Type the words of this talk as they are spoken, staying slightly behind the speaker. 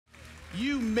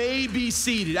You may be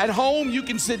seated. At home, you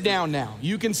can sit down now.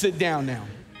 You can sit down now.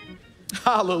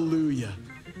 Hallelujah.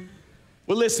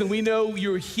 Well, listen, we know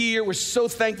you're here. We're so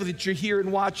thankful that you're here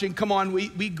and watching. Come on,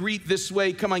 we greet this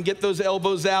way. Come on, get those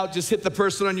elbows out. Just hit the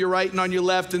person on your right and on your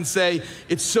left and say,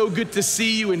 it's so good to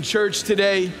see you in church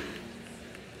today.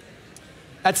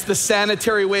 That's the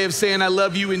sanitary way of saying I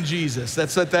love you in Jesus.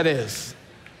 That's what that is.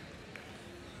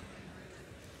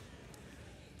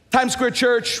 Times Square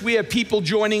Church, we have people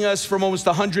joining us from almost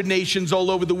 100 nations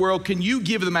all over the world. Can you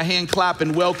give them a hand clap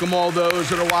and welcome all those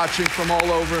that are watching from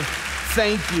all over?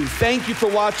 Thank you. Thank you for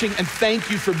watching and thank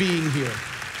you for being here.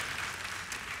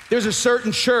 There's a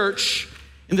certain church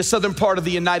in the southern part of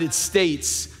the United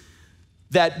States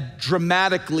that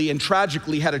dramatically and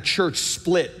tragically had a church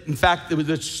split. In fact,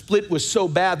 the split was so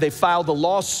bad they filed a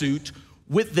lawsuit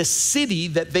with the city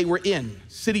that they were in,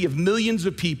 city of millions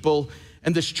of people,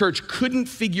 and this church couldn't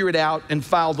figure it out and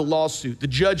filed a lawsuit. The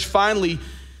judge finally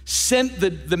sent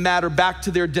the matter back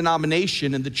to their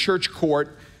denomination, and the church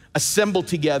court assembled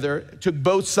together, took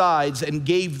both sides, and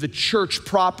gave the church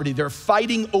property. They're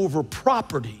fighting over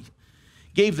property.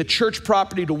 Gave the church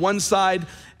property to one side,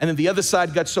 and then the other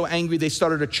side got so angry they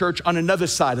started a church on another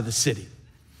side of the city.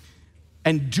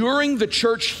 And during the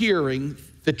church hearing,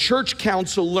 the church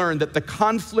council learned that the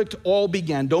conflict all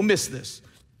began, don't miss this,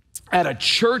 at a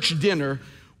church dinner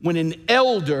when an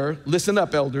elder, listen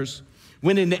up elders,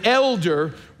 when an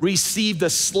elder received a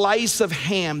slice of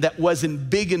ham that wasn't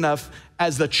big enough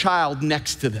as the child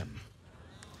next to them.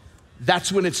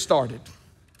 That's when it started.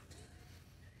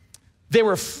 They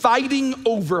were fighting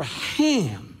over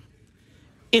ham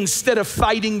instead of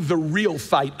fighting the real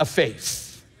fight of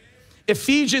faith.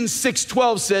 Ephesians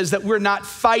 6:12 says that we're not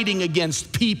fighting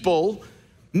against people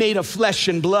made of flesh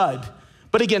and blood,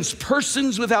 but against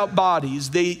persons without bodies,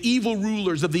 the evil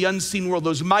rulers of the unseen world,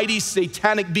 those mighty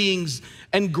satanic beings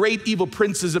and great evil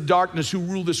princes of darkness who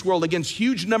rule this world, against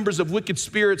huge numbers of wicked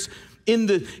spirits in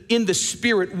the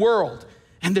spirit world.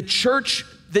 And the church,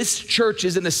 this church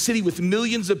is in a city with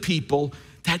millions of people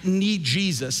that need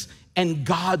Jesus, and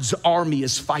God's army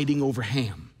is fighting over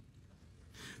ham.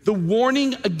 The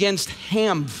warning against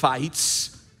ham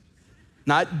fights,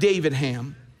 not David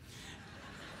Ham,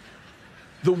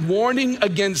 the warning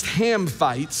against ham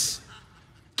fights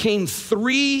came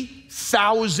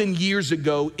 3,000 years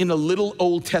ago in a little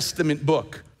Old Testament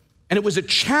book. And it was a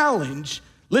challenge,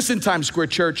 listen, Times Square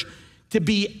Church, to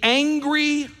be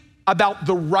angry about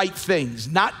the right things,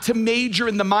 not to major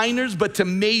in the minors, but to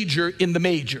major in the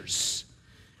majors.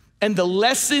 And the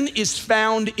lesson is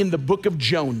found in the book of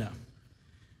Jonah,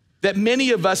 that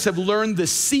many of us have learned the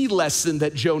sea lesson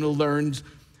that Jonah learned,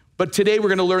 but today we're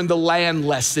gonna learn the land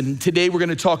lesson. Today we're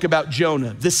gonna talk about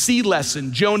Jonah. The sea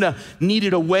lesson, Jonah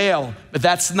needed a whale, but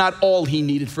that's not all he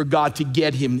needed for God to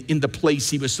get him in the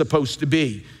place he was supposed to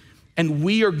be. And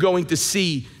we are going to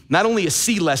see not only a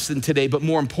sea lesson today, but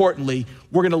more importantly,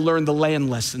 we're gonna learn the land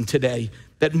lesson today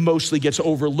that mostly gets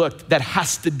overlooked, that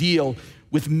has to deal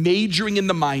with majoring in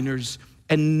the minors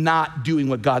and not doing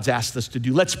what God's asked us to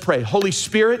do. Let's pray. Holy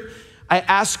Spirit, I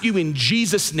ask you in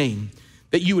Jesus' name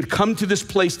that you would come to this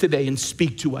place today and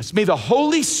speak to us. May the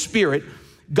Holy Spirit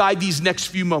guide these next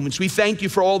few moments. We thank you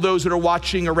for all those that are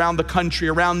watching around the country,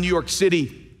 around New York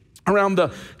City, around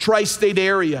the tri-state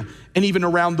area, and even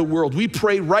around the world. We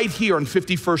pray right here on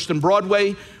 51st and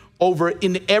Broadway, over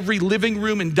in every living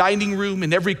room and dining room,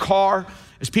 in every car,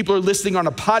 as people are listening on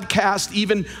a podcast,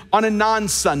 even on a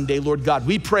non-Sunday, Lord God.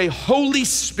 We pray, Holy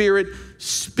Spirit,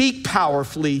 speak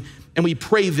powerfully, and we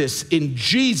pray this in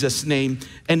Jesus' name.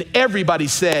 And everybody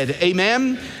said,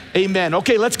 amen, amen.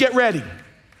 Okay, let's get ready.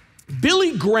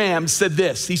 Billy Graham said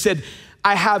this. He said,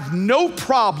 I have no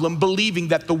problem believing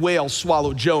that the whale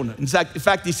swallowed Jonah. In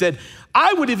fact, he said,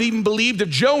 I would have even believed if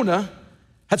Jonah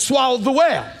had swallowed the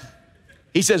whale.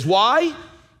 He says, why?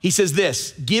 He says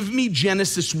this, give me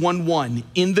Genesis 1:1.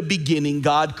 In the beginning,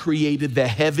 God created the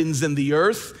heavens and the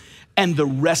earth, and the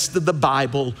rest of the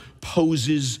Bible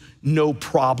poses no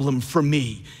problem for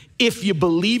me. If you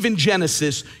believe in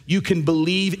Genesis, you can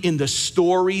believe in the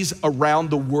stories around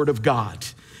the Word of God.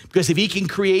 Because if he can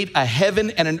create a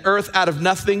heaven and an earth out of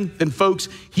nothing, then folks,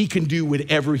 he can do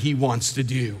whatever he wants to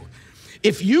do.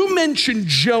 If you mention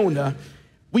Jonah,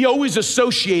 we always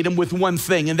associate him with one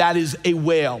thing, and that is a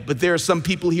whale. But there are some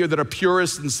people here that are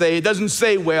purists and say, it doesn't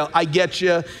say whale. I get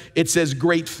you. It says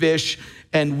great fish,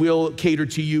 and we'll cater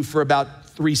to you for about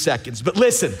 3 seconds. But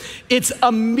listen, it's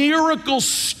a miracle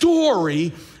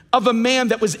story of a man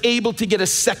that was able to get a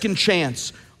second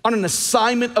chance on an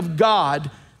assignment of God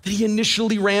that he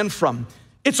initially ran from.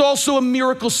 It's also a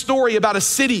miracle story about a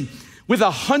city with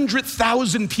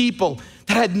 100,000 people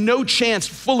that had no chance,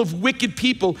 full of wicked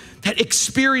people that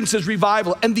experiences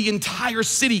revival, and the entire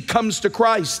city comes to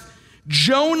Christ.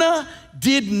 Jonah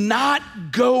did not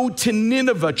go to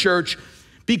Nineveh, church,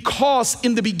 because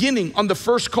in the beginning, on the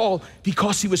first call,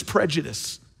 because he was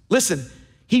prejudiced. Listen,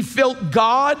 he felt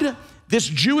God, this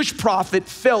Jewish prophet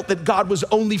felt that God was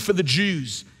only for the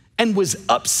Jews and was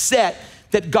upset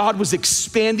that God was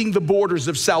expanding the borders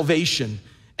of salvation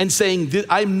and saying,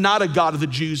 I'm not a God of the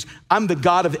Jews, I'm the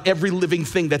God of every living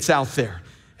thing that's out there.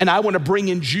 And I want to bring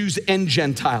in Jews and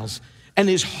Gentiles. And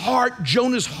his heart,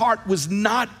 Jonah's heart, was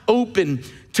not open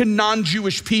to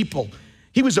non-Jewish people.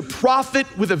 He was a prophet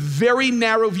with a very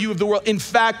narrow view of the world. In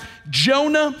fact,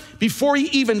 Jonah, before he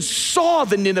even saw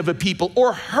the Nineveh people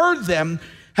or heard them,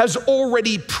 has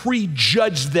already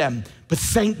prejudged them. But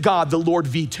thank God the Lord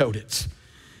vetoed it.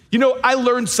 You know, I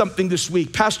learned something this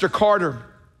week. Pastor Carter,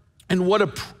 and what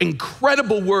an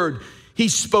incredible word he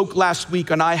spoke last week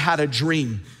on I Had a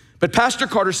Dream. But Pastor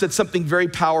Carter said something very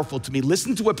powerful to me.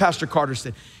 Listen to what Pastor Carter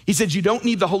said. He said, you don't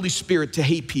need the Holy Spirit to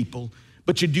hate people,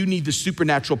 but you do need the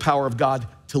supernatural power of God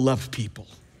to love people.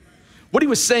 What he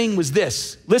was saying was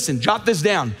this. Listen, jot this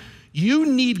down. You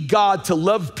need God to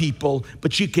love people,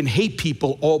 but you can hate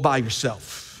people all by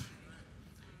yourself.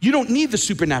 You don't need the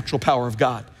supernatural power of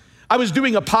God. I was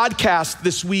doing a podcast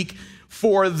this week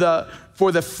for the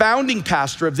founding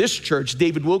pastor of this church,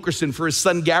 David Wilkerson, for his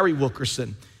son, Gary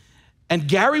Wilkerson. And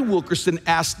Gary Wilkerson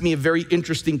asked me a very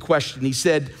interesting question. He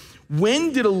said,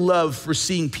 when did a love for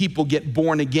seeing people get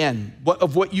born again,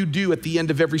 of what you do at the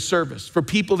end of every service, for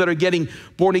people that are getting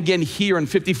born again here on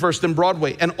 51st and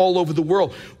Broadway and all over the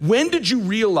world, when did you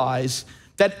realize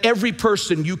that every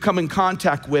person you come in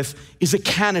contact with is a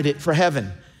candidate for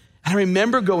heaven? And I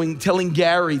remember telling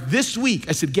Gary this week,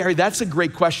 I said, Gary, that's a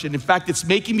great question. In fact, it's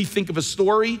making me think of a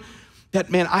story that,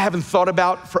 man, I haven't thought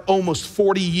about for almost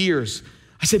 40 years.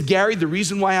 I said, Gary, the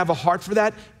reason why I have a heart for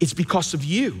that is because of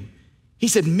you. He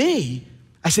said, me?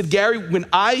 I said, Gary, when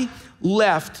I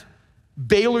left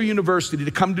Baylor University to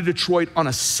come to Detroit on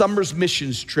a summer's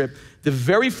missions trip, the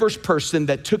very first person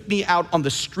that took me out on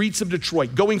the streets of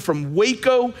Detroit, going from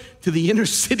Waco to the inner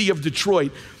city of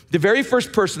Detroit, the very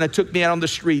first person that took me out on the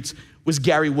streets was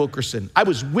Gary Wilkerson. I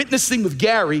was witnessing with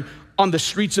Gary on the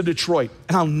streets of Detroit.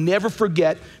 And I'll never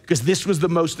forget, because this was the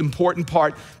most important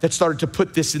part that started to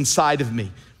put this inside of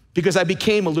me, because I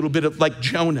became a little bit like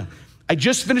Jonah. I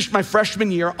just finished my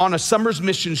freshman year on a summer's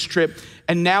missions trip,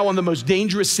 and now on the most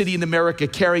dangerous city in America,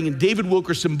 carrying a David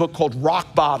Wilkerson book called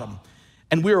Rock Bottom.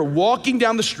 And we were walking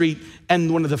down the street,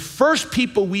 and one of the first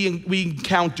people we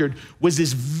encountered was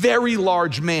this very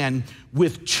large man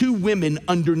with two women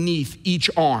underneath each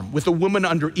arm, with a woman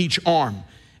under each arm.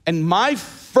 And my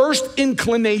first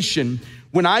inclination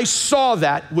when I saw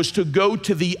that was to go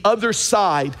to the other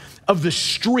side of the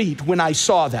street when I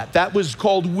saw that. That was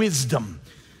called wisdom.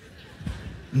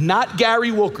 Not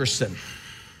Gary Wilkerson.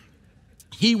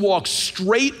 He walked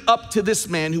straight up to this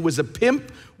man who was a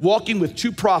pimp walking with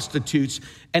two prostitutes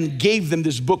and gave them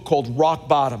this book called Rock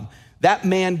Bottom. That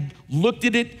man looked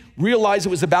at it, realized it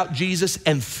was about Jesus,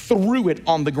 and threw it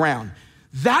on the ground.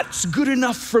 That's good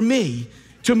enough for me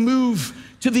to move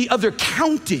to the other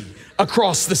county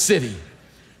across the city.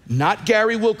 Not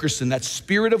Gary Wilkerson. That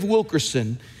spirit of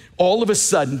Wilkerson all of a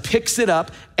sudden picks it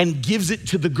up and gives it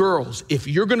to the girls. If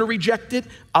you're gonna reject it,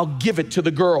 I'll give it to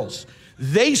the girls.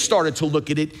 They started to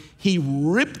look at it. He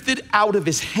ripped it out of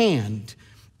his hand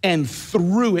and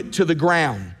threw it to the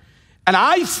ground. And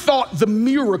I thought the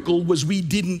miracle was we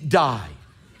didn't die.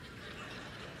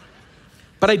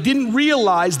 But I didn't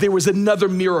realize there was another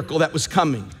miracle that was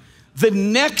coming. The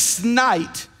next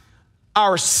night,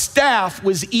 our staff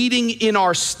was eating in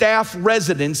our staff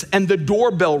residence, and the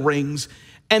doorbell rings,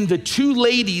 and the two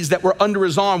ladies that were under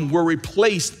his arm were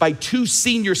replaced by two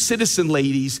senior citizen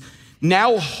ladies,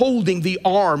 now holding the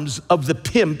arms of the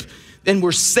pimp, and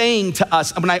were saying to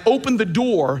us, when I opened the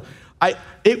door,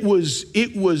 it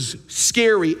was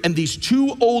scary, and these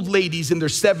two old ladies in their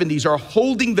 70s are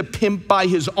holding the pimp by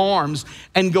his arms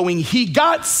and going, he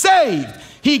got saved,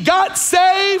 he got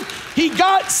saved, he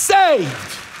got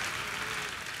saved.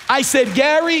 I said,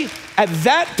 Gary, at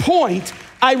that point,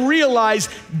 I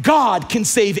realized God can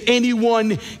save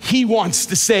anyone he wants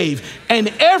to save,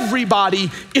 and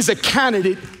everybody is a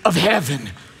candidate of heaven.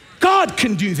 God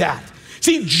can do that.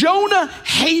 See, Jonah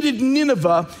hated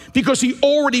Nineveh because he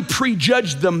already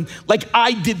prejudged them like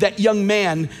I did that young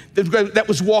man that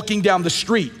was walking down the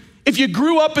street. If you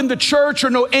grew up in the church or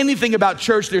know anything about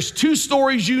church, there's two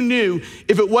stories you knew.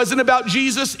 If it wasn't about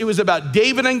Jesus, it was about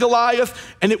David and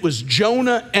Goliath, and it was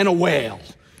Jonah and a whale.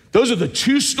 Those are the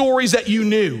two stories that you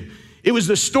knew. It was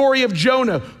the story of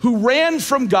Jonah, who ran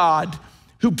from God,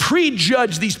 who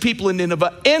prejudged these people in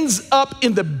Nineveh, ends up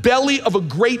in the belly of a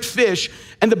great fish.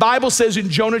 And the Bible says in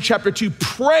Jonah chapter 2,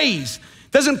 prays,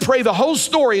 doesn't pray the whole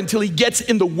story until he gets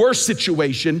in the worst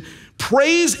situation,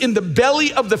 prays in the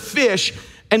belly of the fish,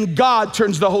 and God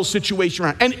turns the whole situation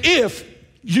around. And if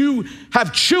you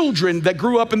have children that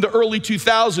grew up in the early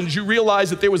 2000s, you realize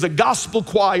that there was a gospel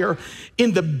choir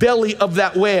in the belly of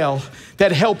that whale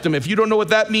that helped him. If you don't know what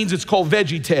that means, it's called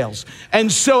Veggie Tales.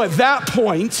 And so at that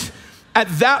point,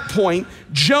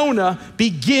 Jonah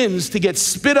begins to get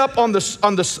spit up on the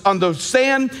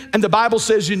sand, and the Bible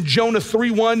says in Jonah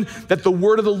 3:1 that the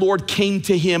word of the Lord came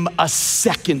to him a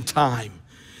second time.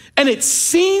 And it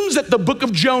seems that the book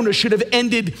of Jonah should have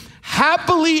ended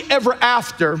happily ever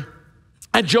after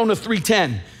at Jonah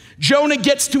 3:10. Jonah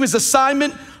gets to his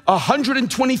assignment,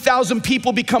 120,000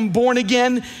 people become born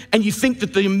again, and you think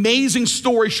that the amazing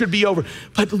story should be over.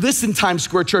 But listen, Times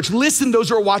Square Church, listen, those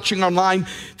who are watching online,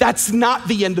 that's not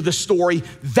the end of the story.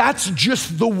 That's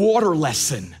just the water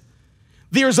lesson.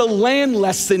 There's a land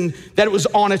lesson that was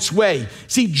on its way.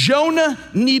 See, Jonah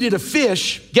needed a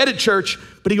fish, get it, church,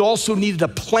 but he also needed a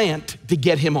plant to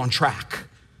get him on track.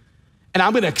 And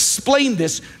I'm gonna explain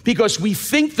this because we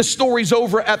think the story's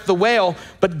over at the whale,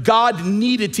 but God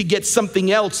needed to get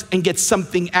something else and get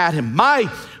something at him. My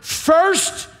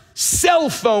first cell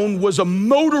phone was a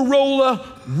Motorola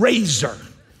Razr,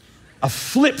 a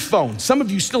flip phone. Some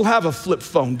of you still have a flip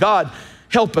phone. God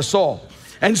help us all.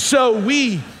 And so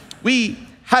we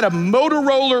had a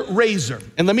Motorola Razr.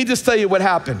 And let me just tell you what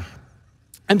happened.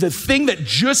 And the thing that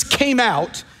just came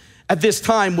out at this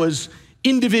time was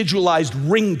individualized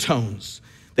ringtones,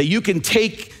 that you can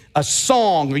take a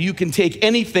song or you can take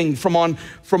anything from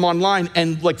online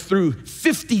and like through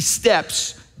 50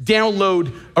 steps, download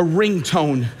a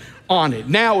ringtone on it.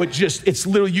 Now it's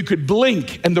literally, you could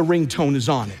blink and the ringtone is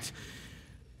on it.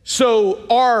 So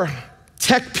our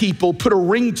tech people put a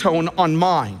ringtone on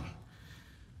mine.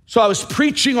 So I was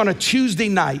preaching on a Tuesday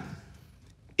night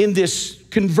in this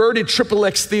converted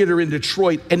XXX theater in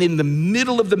Detroit, and in the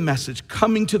middle of the message,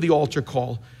 coming to the altar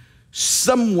call,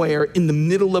 somewhere in the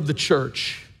middle of the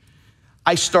church,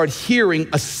 I start hearing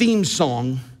a theme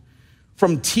song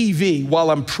from TV while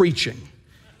I'm preaching.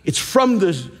 It's from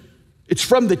the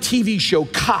TV show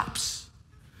Cops.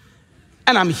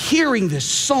 And I'm hearing this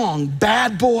song,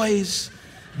 Bad Boys,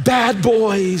 Bad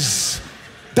Boys,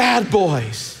 Bad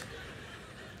Boys.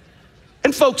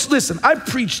 And folks, listen, I've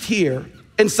preached here,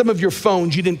 and some of your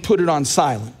phones, you didn't put it on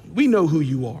silent. We know who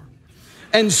you are.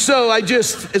 And so I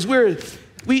just, as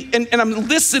I'm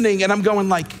listening and I'm going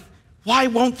like, why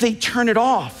won't they turn it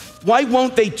off? Why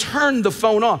won't they turn the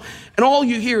phone off? And all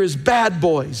you hear is bad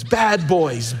boys, bad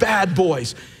boys, bad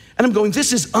boys. And I'm going,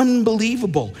 this is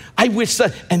unbelievable. I wish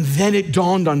that, and then it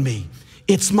dawned on me,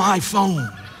 it's my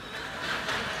phone.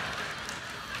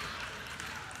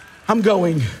 I'm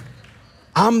going,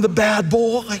 I'm the bad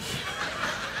boy.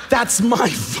 That's my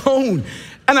phone.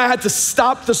 And I had to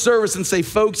stop the service and say,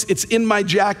 folks, it's in my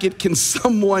jacket. Can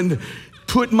someone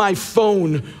put my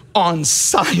phone on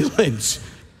silent?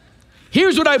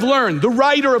 Here's what I've learned. The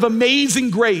writer of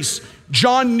Amazing Grace,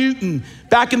 John Newton,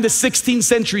 back in the 16th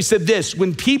century said this: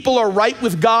 when people are right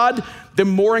with God, they're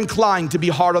more inclined to be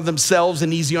hard on themselves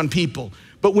and easy on people.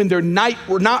 But when they're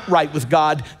not right with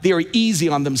God, they are easy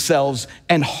on themselves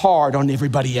and hard on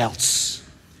everybody else.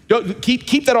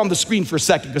 Keep that on the screen for a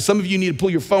second, because some of you need to pull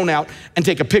your phone out and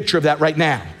take a picture of that right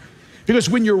now. Because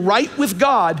when you're right with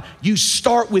God, you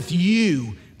start with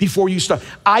you before you start.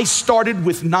 I started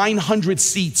with 900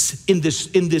 seats in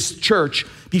this church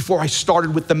before I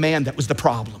started with the man that was the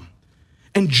problem.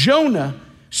 And Jonah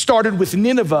started with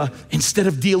Nineveh instead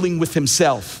of dealing with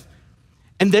himself.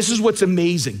 And this is what's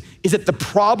amazing, is that the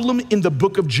problem in the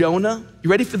book of Jonah, you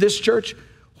ready for this, church?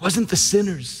 Wasn't the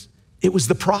sinners, it was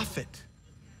the prophet.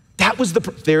 That was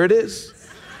there it is.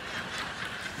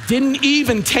 Didn't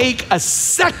even take a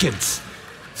second.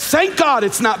 Thank God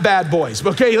it's not bad boys.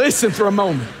 Okay, listen for a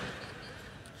moment.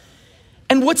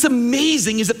 And what's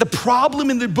amazing is that the problem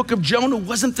in the book of Jonah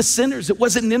wasn't the sinners. It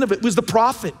wasn't Nineveh, it was the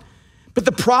prophet. But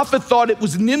the prophet thought it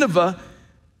was Nineveh.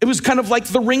 It was kind of like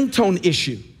the ringtone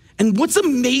issue. And what's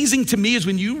amazing to me is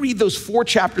when you read those 4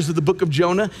 chapters of the book of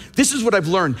Jonah, this is what I've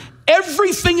learned.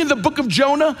 Everything in the book of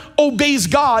Jonah obeys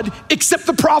God except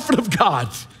the prophet of God.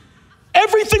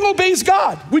 Everything obeys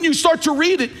God. When you start to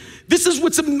read it, this is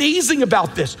what's amazing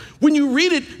about this. When you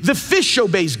read it, the fish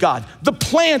obeys God, the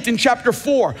plant in chapter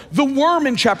 4, the worm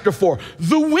in chapter 4,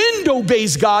 the wind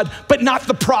obeys God, but not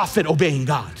the prophet obeying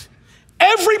God.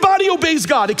 Everybody obeys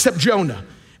God except Jonah.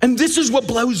 And this is what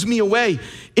blows me away,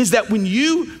 is that when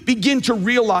you begin to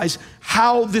realize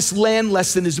how this land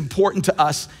lesson is important to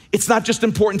us, it's not just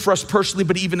important for us personally,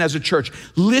 but even as a church.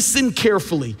 Listen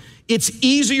carefully. It's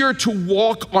easier to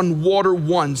walk on water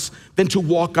once than to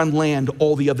walk on land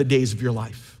all the other days of your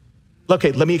life.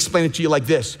 Okay, let me explain it to you like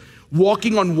this.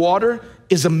 Walking on water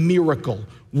is a miracle.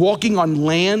 Walking on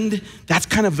land, that's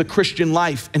kind of the Christian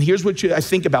life. And here's what I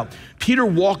think about. Peter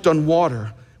walked on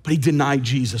water, but he denied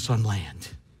Jesus on land.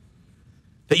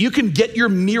 That you can get your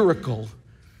miracle,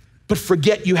 but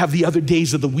forget you have the other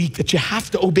days of the week that you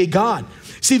have to obey God.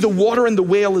 See, the water and the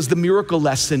whale is the miracle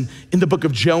lesson in the book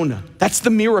of Jonah. That's the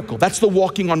miracle. That's the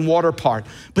walking on water part.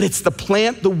 But it's the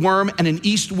plant, the worm, and an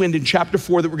east wind in chapter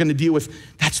 4 that we're gonna deal with.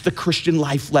 That's the Christian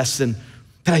life lesson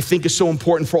that I think is so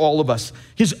important for all of us.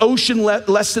 His ocean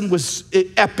lesson was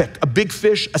epic. A big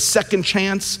fish, a second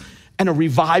chance, and a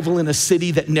revival in a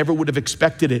city that never would have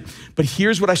expected it. But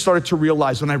here's what I started to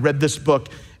realize when I read this book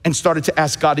and started to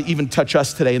ask God to even touch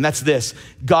us today, and that's this: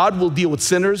 God will deal with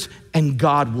sinners and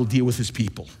God will deal with his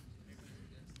people.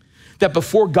 That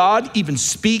before God even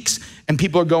speaks and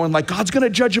people are going like, God's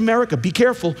gonna judge America, be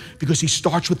careful, because he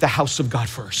starts with the house of God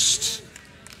first.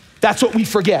 That's what we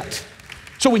forget.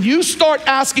 So when you start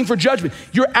asking for judgment,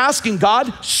 you're asking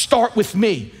God, start with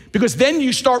me. Because then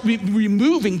you start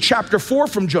removing chapter 4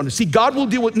 from Jonah. See, God will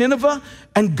deal with Nineveh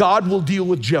and God will deal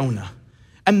with Jonah.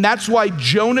 And that's why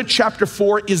Jonah chapter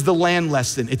 4 is the land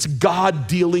lesson. It's God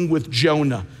dealing with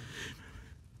Jonah.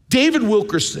 David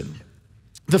Wilkerson,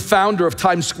 the founder of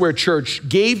Times Square Church,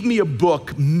 gave me a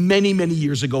book many, many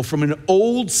years ago from an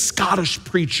old Scottish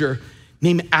preacher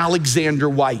named Alexander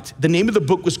White. The name of the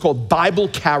book was called Bible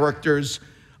Characters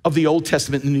of the Old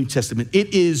Testament and the New Testament.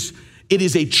 It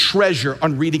is a treasure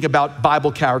on reading about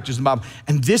Bible characters in the Bible.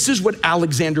 And this is what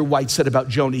Alexander White said about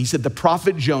Jonah. He said the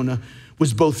prophet Jonah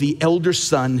was both the elder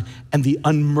son and the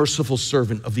unmerciful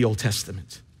servant of the Old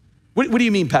Testament. What do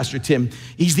you mean, Pastor Tim?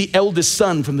 He's the eldest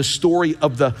son from the story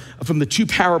from the two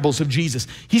parables of Jesus.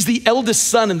 He's the eldest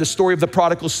son in the story of the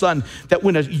prodigal son, that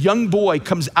when a young boy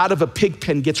comes out of a pig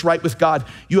pen, gets right with God,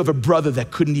 you have a brother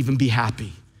that couldn't even be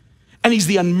happy. And he's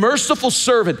the unmerciful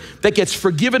servant that gets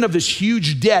forgiven of this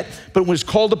huge debt, but when it's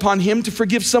called upon him to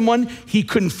forgive someone, he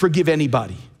couldn't forgive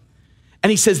anybody.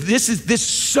 And he says this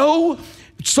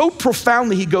so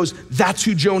profoundly, he goes, that's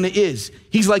who Jonah is.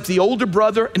 He's like the older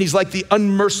brother and he's like the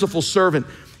unmerciful servant.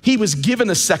 He was given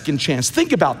a second chance.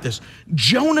 Think about this.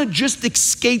 Jonah just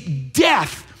escaped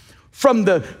death from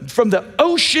the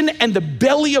ocean and the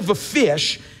belly of a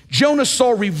fish. Jonah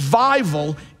saw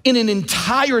revival in an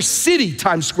entire city,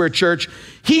 Times Square Church.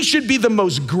 He should be the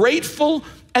most grateful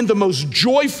and the most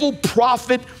joyful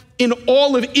prophet in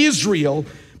all of Israel.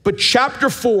 But chapter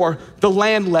 4, the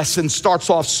land lesson, starts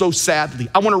off so sadly.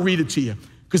 I want to read it to you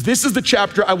because this is the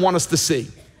chapter I want us to see.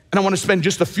 And I want to spend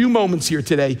just a few moments here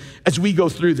today as we go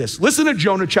through this. Listen to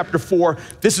Jonah chapter 4.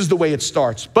 This is the way it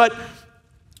starts. But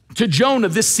to Jonah,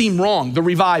 this seemed wrong, the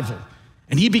revival.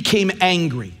 And he became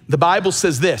angry. The Bible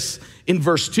says this in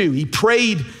verse 2. He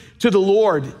prayed to the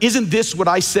Lord, isn't this what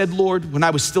I said, Lord, when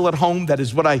I was still at home? That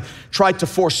is what I tried to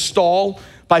forestall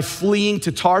by fleeing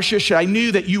to Tarshish. I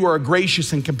knew that you are a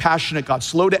gracious and compassionate God,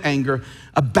 slow to anger,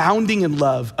 abounding in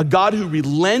love, a God who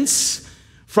relents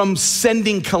from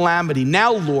sending calamity.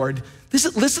 Now, Lord,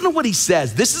 listen to what he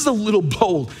says. This is a little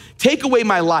bold. Take away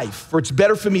my life, for it's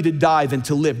better for me to die than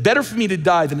to live. Better for me to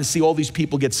die than to see all these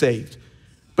people get saved.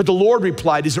 But the Lord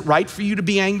replied, is it right for you to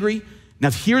be angry?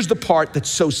 Now, here's the part that's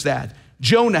so sad.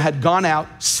 Jonah had gone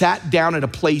out, sat down at a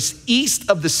place east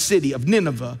of the city of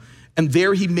Nineveh, and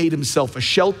there he made himself a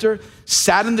shelter,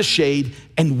 sat in the shade,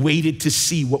 and waited to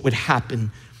see what would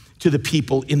happen to the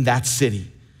people in that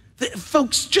city.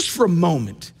 Folks, just for a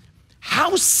moment,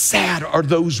 how sad are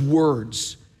those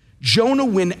words? Jonah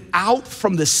went out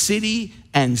from the city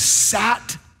and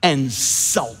sat and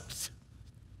sulked.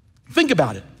 Think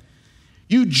about it.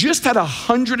 You just had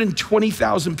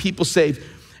 120,000 people saved,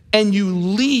 and you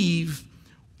leave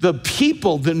the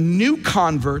people, the new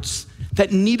converts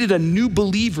that needed a new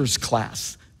believers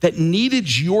class, that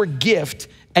needed your gift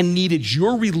and needed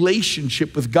your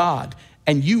relationship with God,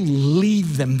 and you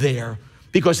leave them there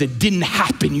because it didn't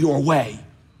happen your way.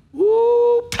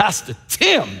 Ooh, Pastor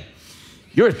Tim,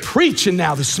 you're preaching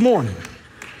now this morning.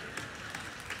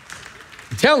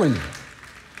 I'm telling you.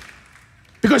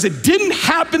 Because it didn't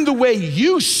happen the way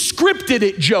you scripted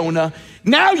it, Jonah.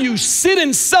 Now you sit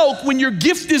and sulk when your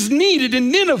gift is needed in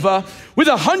Nineveh with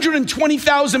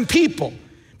 120,000 people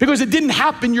because it didn't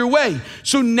happen your way.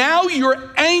 So now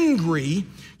you're angry.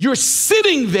 You're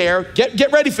sitting there.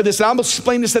 Get ready for this. And I'll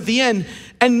explain this at the end.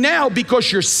 And now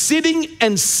because you're sitting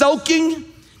and sulking,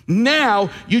 Now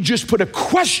you just put a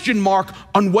question mark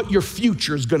on what your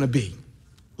future is gonna be.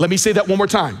 Let me say that one more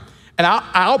time, and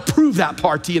I'll prove that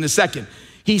part to you in a second.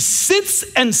 He sits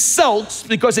and sulks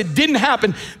because it didn't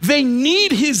happen. They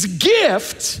need his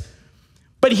gift,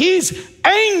 but he's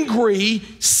angry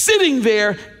sitting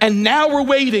there, and now we're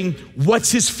waiting.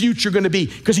 What's his future gonna be?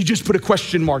 Because he just put a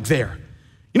question mark there.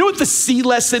 You know what the C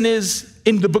lesson is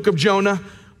in the book of Jonah?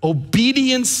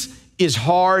 Obedience is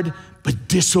hard, but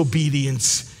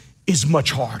disobedience is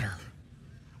much harder.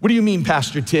 What do you mean,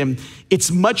 Pastor Tim? It's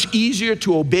much easier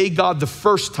to obey God the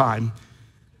first time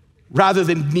rather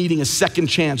than needing a second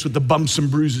chance with the bumps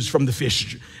and bruises from the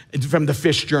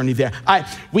fish journey there.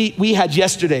 We had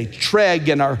yesterday, Treg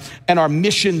and our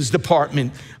missions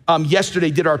department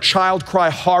yesterday did our Child Cry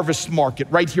Harvest Market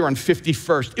right here on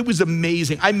 51st. It was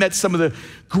amazing. I met some of the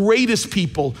greatest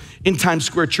people in Times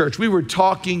Square Church. We were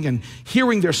talking and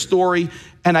hearing their story,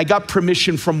 and I got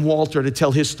permission from Walter to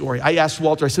tell his story. I asked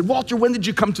Walter, I said, Walter, when did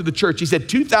you come to the church? He said,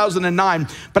 2009,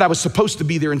 but I was supposed to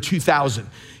be there in 2000.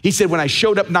 He said, when I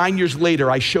showed up 9 years later,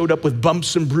 I showed up with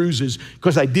bumps and bruises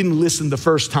because I didn't listen the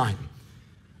first time.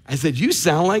 I said, you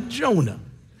sound like Jonah.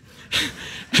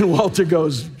 And Walter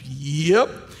goes, yep.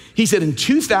 He said, in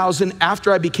 2000,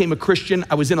 after I became a Christian,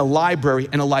 I was in a library,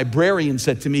 and a librarian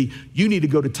said to me, you need to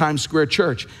go to Times Square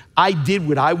Church. I did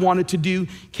what I wanted to do,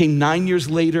 came 9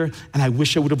 years later, and I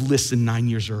wish I would have listened 9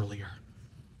 years earlier.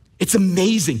 It's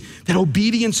amazing that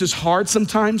obedience is hard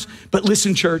sometimes, but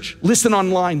listen, church, listen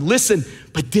online, listen,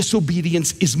 but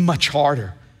disobedience is much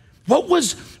harder. What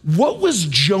was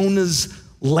Jonah's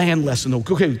land lesson?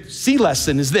 Okay, C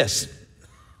lesson is this.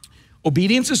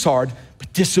 Obedience is hard,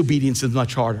 but disobedience is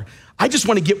much harder. I just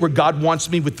want to get where God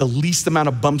wants me with the least amount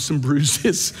of bumps and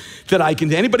bruises that I can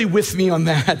do. Anybody with me on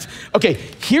that? Okay,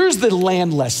 here's the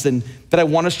land lesson that I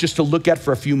want us just to look at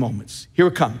for a few moments. Here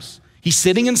it comes. He's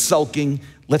sitting and sulking.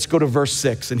 Let's go to verse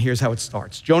 6, and here's how it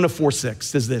starts. Jonah 4:6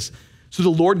 says this. So the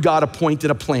Lord God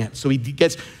appointed a plant. So he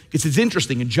gets, because it's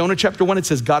interesting. In Jonah chapter 1, it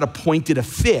says God appointed a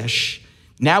fish.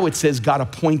 Now it says God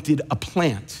appointed a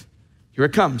plant. Here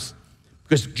it comes.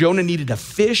 Because Jonah needed a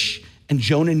fish and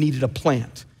Jonah needed a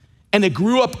plant. And it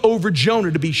grew up over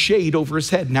Jonah to be shade over his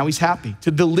head. Now he's happy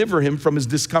to deliver him from his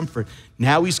discomfort.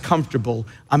 Now he's comfortable.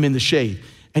 I'm in the shade.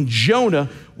 And Jonah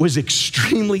was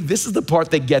extremely, this is the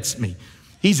part that gets me.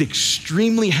 He's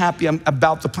extremely happy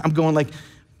about the plant. I'm going like,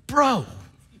 bro,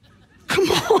 come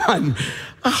on.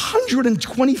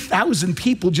 120,000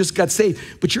 people just got saved,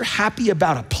 but you're happy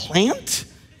about a plant?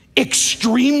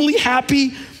 Extremely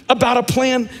happy about a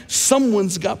plan?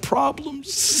 Someone's got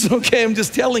problems. Okay, I'm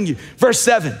just telling you. Verse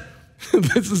 7,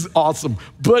 this is awesome.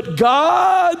 But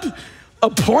God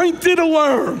appointed a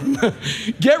worm.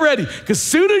 Get ready, because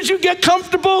soon as you get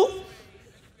comfortable,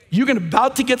 you're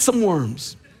about to get some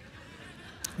worms.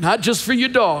 Not just for your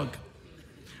dog,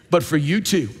 but for you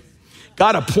too.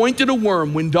 God appointed a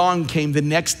worm when dawn came the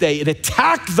next day. It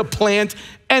attacked the plant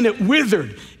and it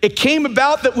withered. It came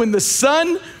about that when the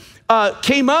sun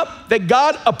came up, that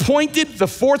God appointed, the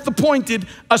fourth appointed,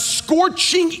 a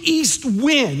scorching east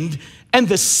wind, and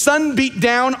the sun beat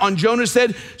down on Jonah's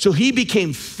head, so he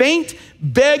became faint,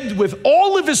 begged with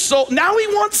all of his soul. Now he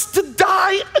wants to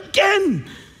die again.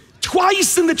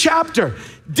 Twice in the chapter.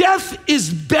 Death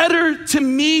is better to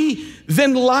me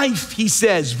than life, he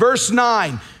says. Verse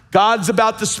 9, God's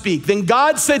about to speak. Then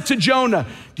God said to Jonah,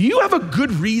 do you have a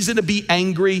good reason to be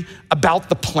angry about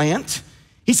the plant?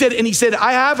 He said,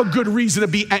 I have a good reason to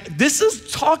be angry. This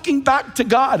is talking back to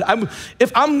God.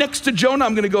 If I'm next to Jonah,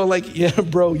 I'm gonna go like, yeah,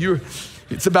 bro,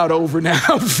 it's about over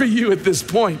now for you at this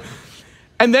point.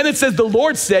 And then it says, the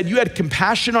Lord said, you had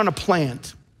compassion on a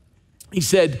plant. He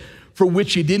said, for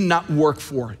which you did not work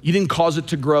for. You didn't cause it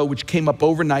to grow, which came up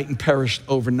overnight and perished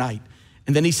overnight.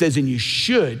 And then he says, and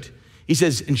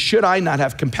should I not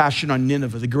have compassion on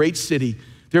Nineveh, the great city?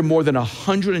 There are more than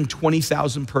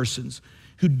 120,000 persons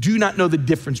who do not know the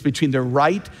difference between their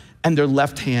right and their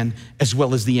left hand, as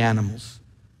well as the animals.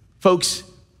 Folks,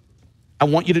 I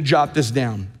want you to jot this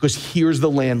down, because here's the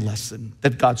land lesson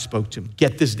that God spoke to him.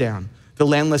 Get this down. The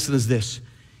land lesson is this.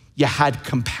 You had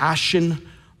compassion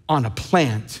on a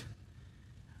plant,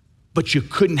 but you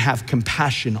couldn't have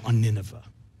compassion on Nineveh.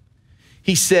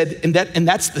 He said, and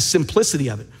that's the simplicity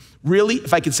of it. Really,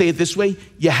 if I could say it this way,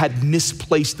 you had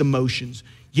misplaced emotions.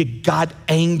 You got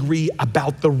angry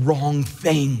about the wrong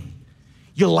thing.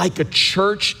 You're like a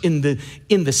church in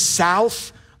the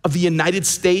south of the United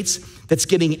States that's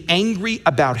getting angry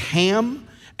about ham,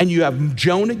 and you have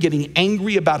Jonah getting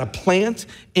angry about a plant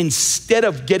instead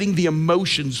of getting the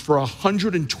emotions for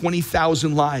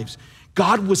 120,000 lives.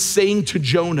 God was saying to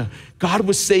Jonah, God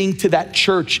was saying to that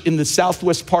church in the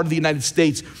southwest part of the United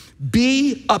States,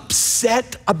 be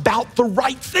upset about the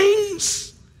right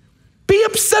things. Be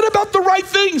upset about the right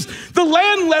things. The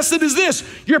land lesson is this: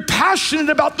 you're passionate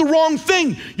about the wrong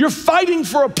thing. You're fighting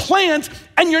for a plant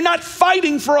and you're not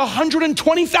fighting for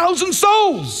 120,000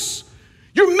 souls.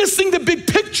 You're missing the big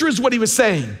picture is what he was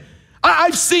saying.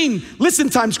 I've seen, listen,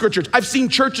 Times Square Church, I've seen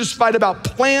churches fight about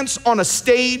plants on a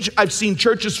stage. I've seen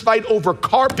churches fight over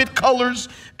carpet colors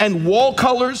and wall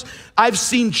colors. I've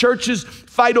seen churches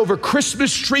fight over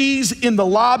Christmas trees in the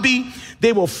lobby.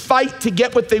 They will fight to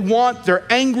get what they want. They're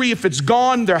angry if it's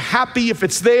gone. They're happy if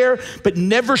it's there, but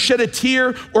never shed a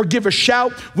tear or give a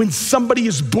shout when somebody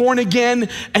is born again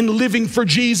and living for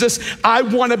Jesus. I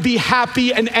want to be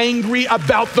happy and angry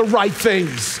about the right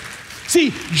things.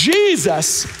 See,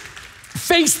 Jesus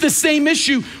faced the same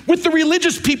issue with the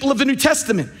religious people of the New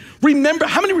Testament. Remember,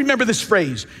 how many remember this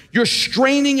phrase? You're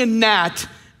straining a gnat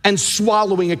and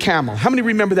swallowing a camel. How many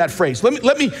remember that phrase?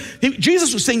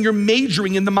 Jesus was saying you're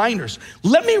majoring in the minors.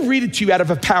 Let me read it to you out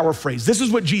of a paraphrase. This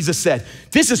is what Jesus said.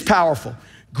 This is powerful.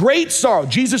 Great sorrow,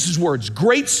 Jesus' words,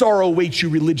 great sorrow awaits you,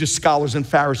 religious scholars and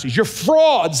Pharisees. You're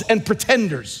frauds and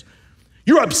pretenders.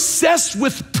 You're obsessed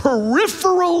with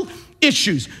peripheral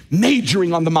issues,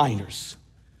 majoring on the minors.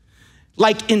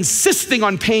 Like insisting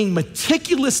on paying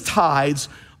meticulous tithes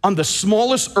on the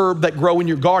smallest herb that grow in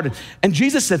your garden. And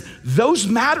Jesus said, those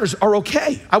matters are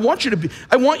okay. I want you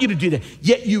to do that.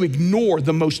 Yet you ignore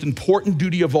the most important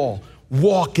duty of all.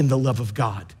 Walk in the love of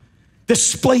God.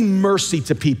 Display mercy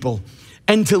to people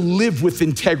and to live with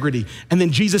integrity. And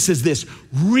then Jesus says this,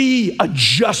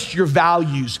 readjust your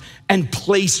values and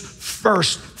place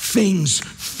first things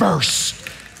first.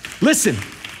 Listen,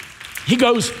 he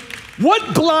goes,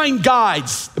 what blind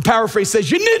guides, the paraphrase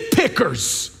says, you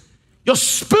nitpickers. You'll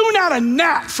spoon out a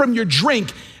gnat from your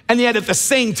drink, and yet at the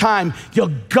same time,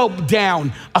 you'll gulp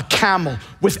down a camel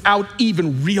without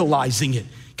even realizing it.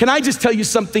 Can I just tell you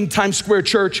something, Times Square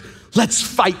Church? Let's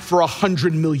fight for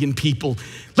 100 million people.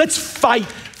 Let's fight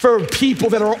for people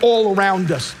that are all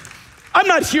around us. I'm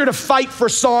not here to fight for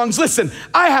songs. Listen,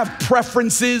 I have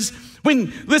preferences.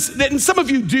 And some of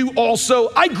you do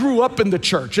also. I grew up in the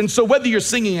church, and so whether you're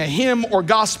singing a hymn or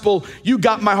gospel, you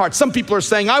got my heart. Some people are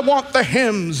saying, I want the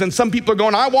hymns, and some people are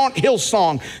going, I want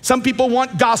Hillsong. Some people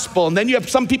want gospel, and then you have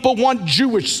some people want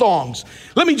Jewish songs.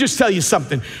 Let me just tell you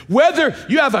something. Whether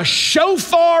you have a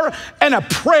shofar and a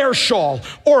prayer shawl,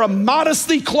 or a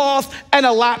modesty cloth and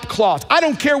a lap cloth, I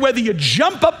don't care whether you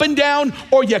jump up and down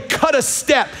or you cut a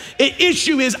step. The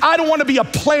issue is, I don't want to be a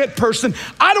plant person.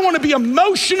 I don't want to be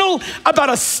emotional about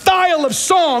a style of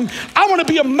song. I want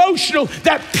to be emotional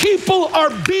that people are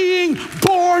being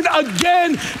born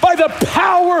again by the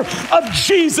power of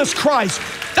Jesus Christ.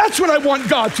 That's what I want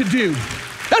God to do.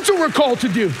 That's what we're called to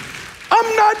do.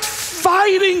 I'm not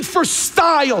fighting for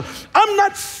style. I'm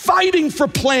not fighting for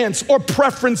plans or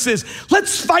preferences.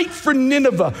 Let's fight for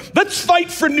Nineveh. Let's fight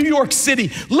for New York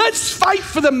City. Let's fight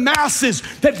for the masses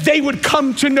that they would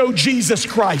come to know Jesus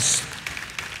Christ.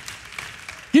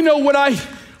 You know what I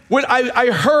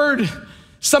heard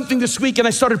something this week, and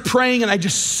I started praying, and I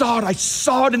just saw it. I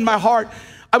saw it in my heart.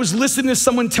 I was listening to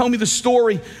someone tell me the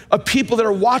story of people that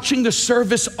are watching the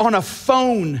service on a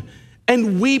phone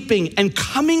and weeping and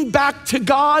coming back to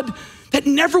God that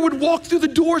never would walk through the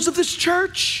doors of this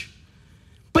church.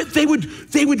 But they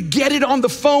would get it on the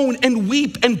phone and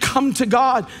weep and come to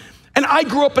God. And I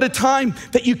grew up at a time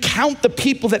that you count the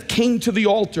people that came to the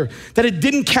altar, that it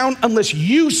didn't count unless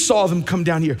you saw them come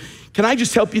down here. Can I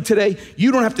just help you today?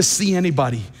 You don't have to see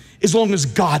anybody as long as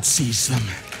God sees them.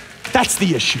 That's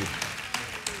the issue.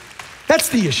 That's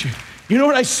the issue. You know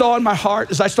what I saw in my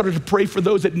heart as I started to pray for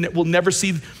those that will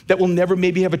never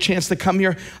maybe have a chance to come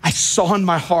here? I saw in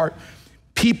my heart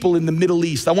people in the Middle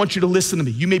East. I want you to listen to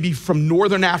me. You may be from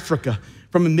Northern Africa,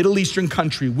 from a Middle Eastern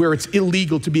country where it's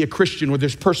illegal to be a Christian, where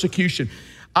there's persecution.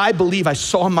 I believe I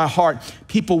saw in my heart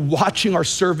people watching our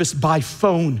service by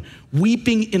phone,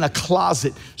 weeping in a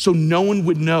closet so no one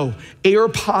would know,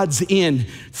 AirPods in,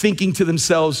 thinking to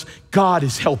themselves, God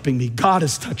is helping me, God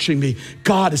is touching me,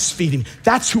 God is feeding me.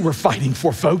 That's who we're fighting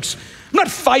for, folks. I'm not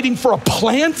fighting for a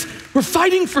plant, we're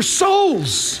fighting for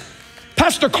souls.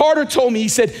 Pastor Carter told me, he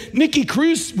said, Nicky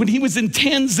Cruz, when he was in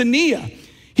Tanzania,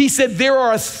 he said there are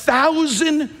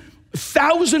 1,000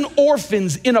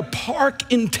 orphans in a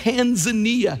park in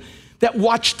Tanzania that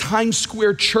watch Times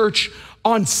Square Church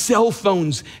on cell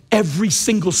phones every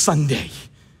single Sunday.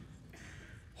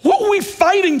 What are we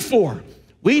fighting for?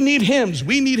 We need hymns,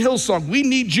 we need Hillsong, we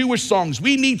need Jewish songs,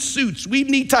 we need suits, we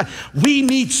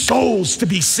need souls to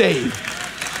be saved.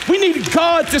 We need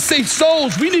God to save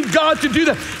souls. We need God to do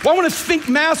that. Well, I want to think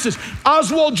masses.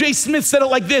 Oswald J. Smith said it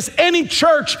like this: any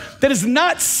church that is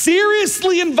not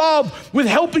seriously involved with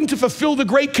helping to fulfill the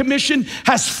Great Commission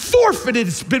has forfeited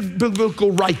its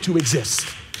biblical right to exist.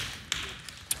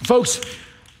 Folks,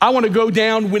 I want to go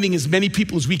down winning as many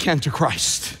people as we can to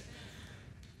Christ.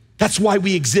 That's why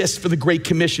we exist, for the Great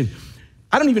Commission.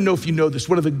 I don't even know if you know this.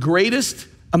 One of the greatest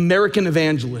American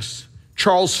evangelists,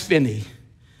 Charles Finney,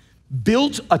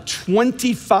 built a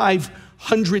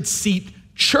 2,500 seat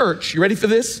church, you ready for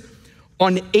this?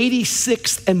 On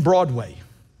 86th and Broadway.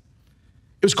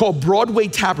 It was called Broadway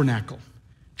Tabernacle.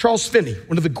 Charles Finney,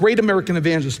 one of the great American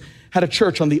evangelists, had a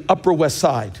church on the Upper West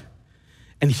Side.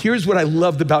 And here's what I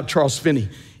loved about Charles Finney.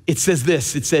 It says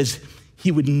this, it says,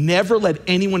 he would never let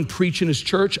anyone preach in his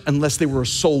church unless they were a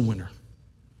soul winner.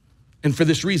 And for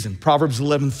this reason, Proverbs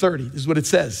 11:30, this is what it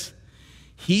says: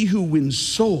 he who wins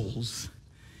souls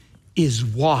is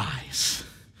wise.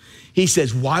 He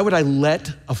says, why would I let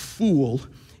a fool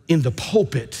in the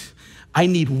pulpit? I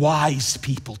need wise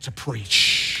people to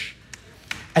preach.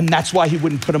 And that's why he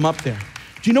wouldn't put them up there.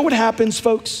 Do you know what happens,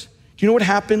 folks? Do you know what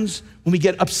happens when we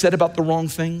get upset about the wrong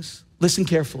things? Listen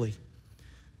carefully.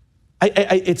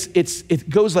 It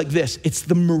goes like this.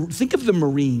 Think of the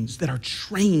Marines that are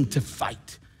trained to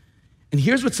fight. And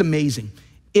here's what's amazing.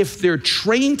 If they're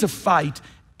trained to fight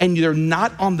and they're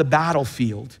not on the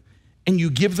battlefield and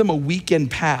you give them a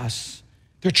weekend pass,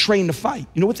 they're trained to fight.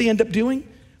 You know what they end up doing?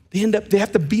 They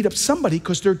have to beat up somebody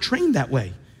because they're trained that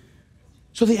way.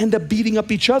 So they end up beating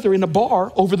up each other in a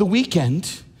bar over the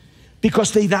weekend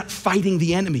because they're not fighting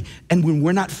the enemy. And when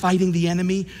we're not fighting the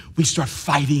enemy, we start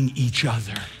fighting each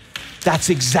other. That's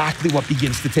exactly what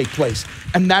begins to take place.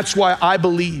 And that's why I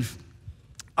believe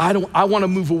I want to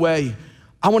move away.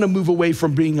 I want to move away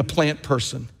from being a plant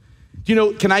person. You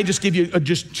know, can I just give you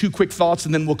just two quick thoughts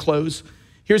and then we'll close?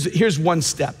 Here's one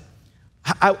step.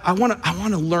 I want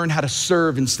to learn how to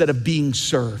serve instead of being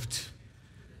served.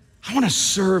 I want to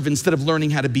serve instead of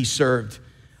learning how to be served.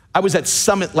 I was at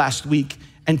Summit last week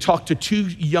and talked to two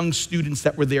young students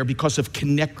that were there because of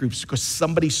Connect groups, because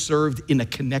somebody served in a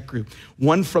Connect group,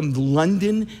 one from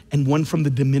London and one from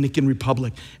the Dominican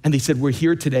Republic. And they said, we're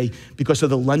here today because of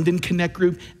the London Connect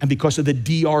group and because of the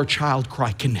DR Child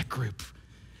Cry Connect group.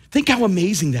 Think how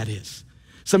amazing that is.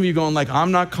 Some of you going like,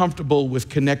 I'm not comfortable with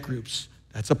Connect groups.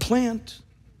 That's a plant.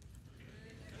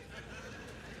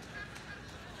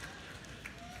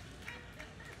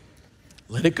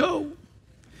 Let it go.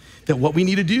 That what we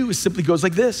need to do is simply goes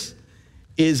like this,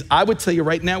 is I would tell you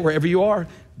right now, wherever you are,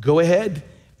 go ahead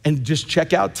and just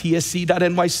check out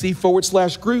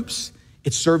tsc.nyc/groups.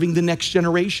 It's serving the next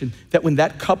generation. That when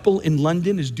that couple in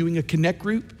London is doing a Connect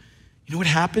group, you know what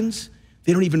happens?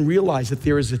 They don't even realize that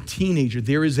there is a teenager,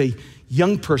 there is a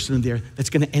young person in there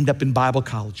that's gonna end up in Bible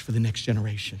college for the next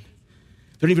generation.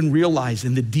 They don't even realize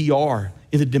in the DR,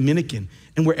 in the Dominican,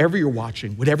 and wherever you're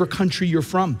watching, whatever country you're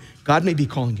from, God may be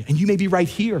calling you. And you may be right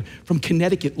here from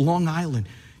Connecticut, Long Island.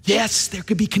 Yes, there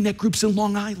could be Connect groups in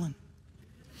Long Island.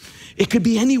 It could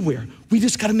be anywhere. We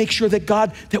just gotta make sure that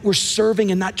that we're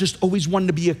serving and not just always wanting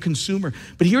to be a consumer.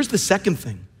 But here's the second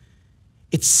thing.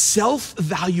 It's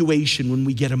self-evaluation when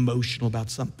we get emotional about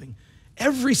something.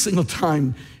 Every single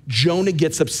time Jonah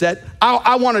gets upset,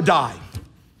 I wanna die.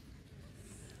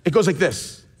 It goes like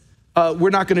this. We're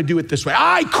not gonna do it this way.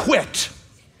 I quit.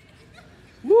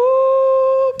 Woo,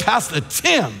 Pastor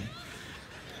Tim.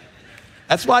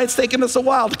 That's why it's taken us a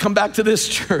while to come back to this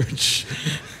church.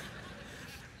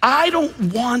 I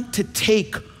don't want to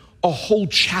take a whole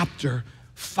chapter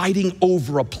fighting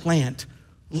over a plant.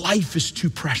 Life is too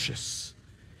precious.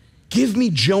 Give me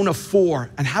Jonah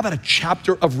 4, and how about a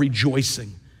chapter of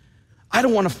rejoicing? I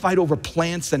don't want to fight over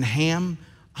plants and ham.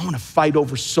 I want to fight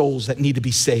over souls that need to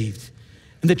be saved.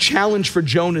 And the challenge for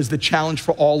Jonah is the challenge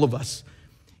for all of us.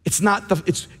 It's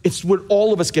what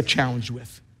all of us get challenged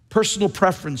with. Personal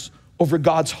preference over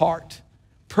God's heart.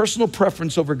 Personal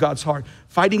preference over God's heart.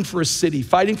 Fighting for a city,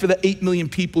 fighting for the 8 million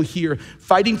people here,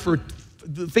 fighting for,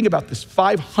 think about this,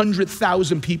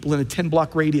 500,000 people in a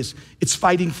 10-block radius. It's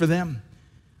fighting for them.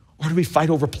 Or do we fight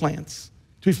over plants?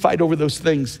 Do we fight over those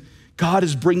things? God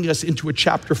is bringing us into a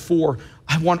chapter 4.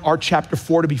 I want our chapter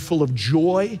 4 to be full of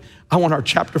joy. I want our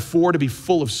chapter 4 to be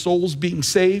full of souls being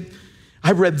saved.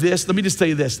 I read this, let me just tell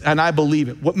you this, and I believe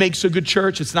it. What makes a good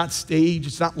church? It's not stage,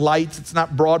 it's not lights, it's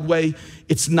not Broadway.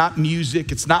 It's not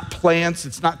music, it's not plants,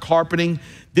 it's not carpeting.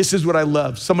 This is what I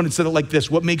love. Someone had said it like this: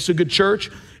 what makes a good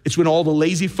church? It's when all the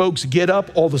lazy folks get up,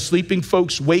 all the sleeping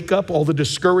folks wake up, all the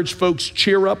discouraged folks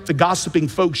cheer up, the gossiping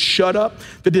folks shut up,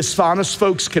 the dishonest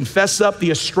folks confess up,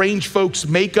 the estranged folks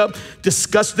make up,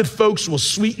 disgusted folks will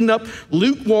sweeten up,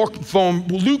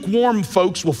 lukewarm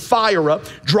folks will fire up,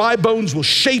 dry bones will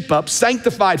shape up,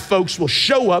 sanctified folks will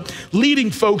show up, leading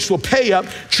folks will pay up,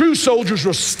 true soldiers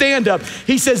will stand up.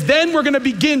 He says, then we're gonna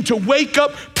begin to wake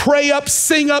up, pray up,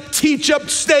 sing up, teach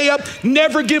up, stay up,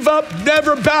 never give up,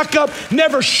 never back up,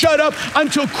 never shut up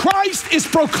until Christ is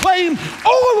proclaimed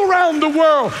all around the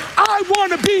world. I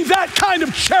want to be that kind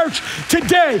of church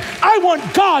today. I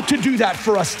want God to do that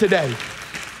for us today.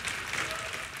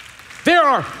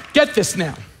 Get this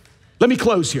now. Let me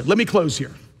close here.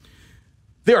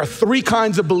 There are three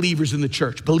kinds of believers in the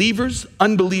church: believers,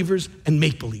 unbelievers, and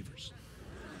make-believers.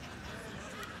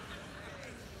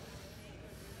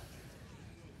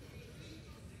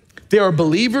 There are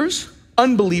believers,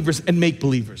 unbelievers, and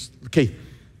make-believers. Okay,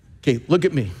 look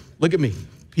at me.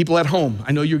 People at home,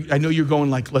 I know you're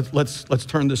going like, let's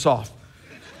turn this off.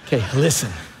 Okay,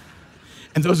 listen.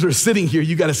 And those who are sitting here,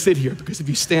 you gotta sit here, because if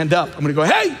you stand up, I'm gonna go,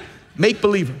 hey,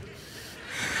 make-believer.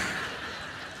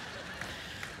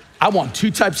 I want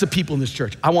two types of people in this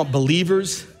church. I want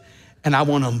believers and I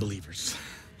want unbelievers.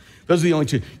 Those are the only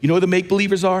two. You know what the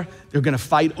make-believers are? They're gonna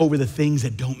fight over the things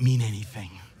that don't mean anything.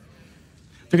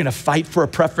 They're gonna fight for a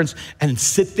preference and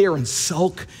sit there and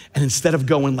sulk, and instead of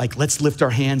going like, let's lift our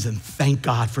hands and thank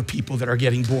God for people that are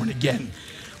getting born again.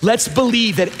 Let's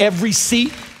believe that every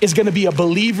seat is gonna be a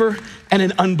believer and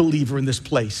an unbeliever in this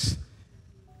place.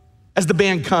 As the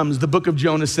band comes, the book of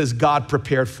Jonah says God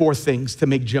prepared 4 things to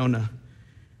make Jonah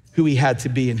who he had to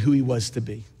be and who he was to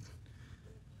be.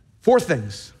 4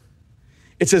 things.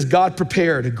 It says God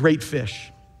prepared a great fish.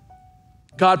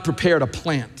 God prepared a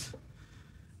plant.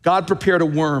 God prepared a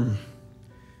worm,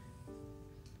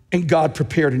 and God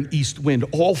prepared an east wind.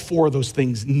 All 4 of those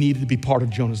things needed to be part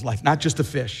of Jonah's life, not just the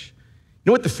fish. You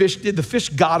know what the fish did? The fish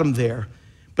got him there,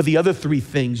 but the other 3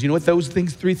 things, you know what those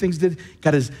 3 things did?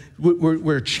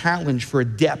 We're a challenge for a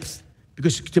depth,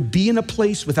 because to be in a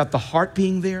place without the heart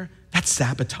being there, that's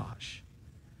sabotage.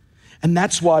 And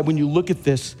that's why when you look at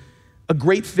this, a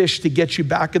great fish to get you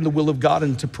back in the will of God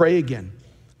and to pray again,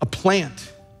 a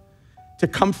plant to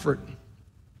comfort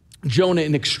Jonah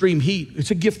in extreme heat.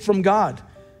 It's a gift from God.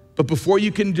 But before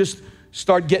you can just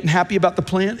start getting happy about the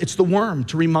plant, it's the worm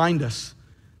to remind us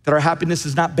that our happiness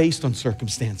is not based on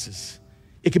circumstances.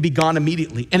 It could be gone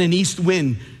immediately. And an east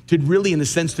wind to really, in a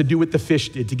sense, to do what the fish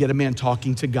did, to get a man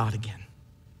talking to God again.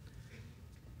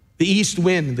 The east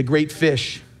wind, the great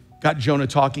fish, got Jonah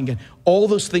talking again. All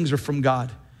those things are from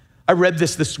God. I read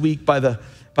this week by the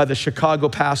Chicago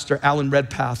pastor, Alan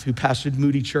Redpath, who pastored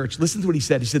Moody Church. Listen to what he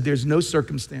said. He said, there's no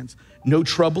circumstance, no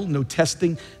trouble, no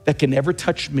testing that can ever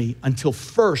touch me until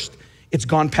first it's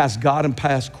gone past God and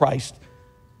past Christ,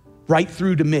 right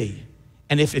through to me.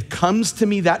 And if it comes to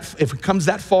me if it comes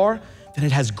that far, then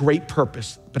it has great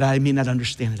purpose, but I may not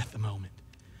understand it at the moment.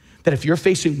 That if you're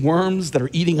facing worms that are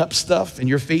eating up stuff, and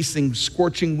you're facing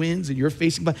scorching winds, and you're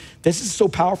facing, this is so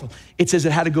powerful. It says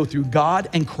it had to go through God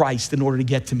and Christ in order to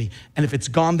get to me. And if it's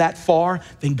gone that far,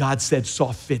 then God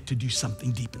saw fit to do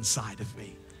something deep inside of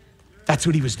me. That's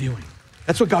what he was doing.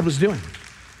 That's what God was doing.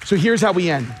 So here's how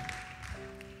we end.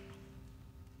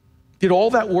 Did all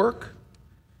that work?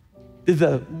 Did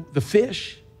the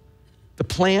fish, the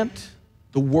plant,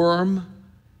 the worm,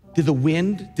 did the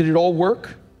wind, did it all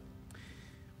work?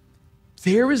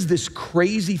 There is this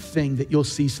crazy thing that you'll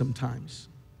see sometimes,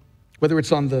 whether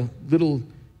it's on the little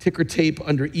ticker tape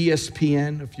under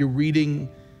ESPN, if you're reading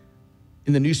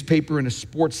in the newspaper in the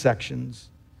sports sections.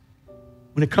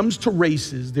 When it comes to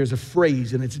races, there's a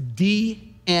phrase, and it's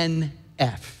DNF.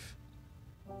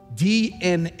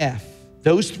 DNF.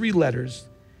 Those 3 letters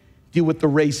deal with the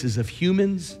races of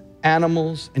humans,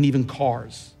 animals, and even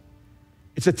cars.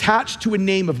 It's attached to a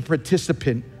name of a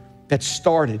participant that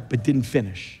started but didn't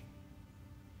finish.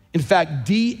 In fact,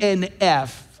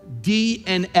 DNF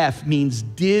means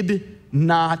did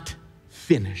not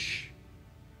finish.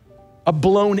 A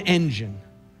blown engine,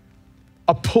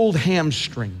 a pulled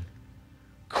hamstring,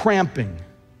 cramping.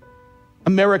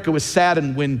 America was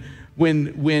saddened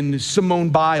when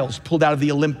Simone Biles pulled out of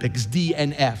the Olympics,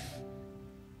 DNF.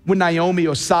 When Naomi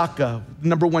Osaka,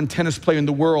 the #1 tennis player in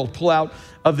the world, pulled out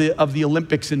of the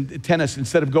Olympics in tennis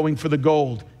instead of going for the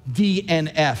gold,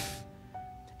 DNF.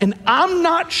 And I'm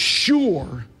not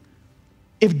sure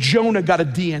if Jonah got a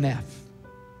DNF.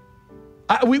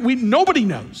 Nobody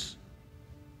knows.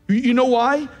 You know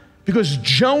why? Because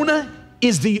Jonah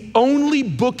is the only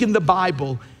book in the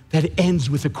Bible that ends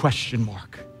with a question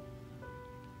mark.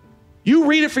 You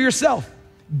read it for yourself.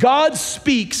 God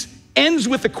speaks, ends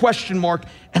with a question mark,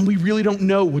 and we really don't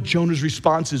know what Jonah's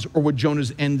response is or what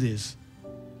Jonah's end is.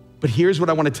 But here's what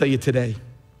I want to tell you today.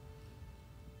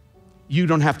 You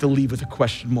don't have to leave with a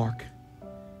question mark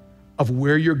of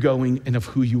where you're going and of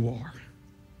who you are.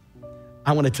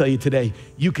 I want to tell you today,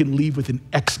 you can leave with an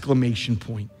exclamation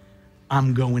point.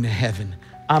 I'm going to heaven.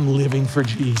 I'm living for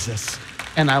Jesus,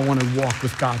 and I want to walk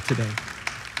with God today.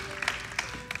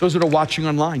 Those that are watching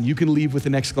online, you can leave with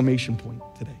an exclamation point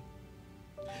today.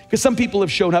 Because some people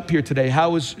have shown up here today. How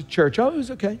was church? Oh, it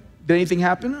was okay. Did anything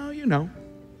happen? Oh, you know.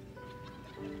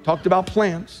 Talked about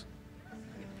plants,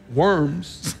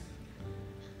 worms.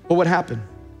 But what happened?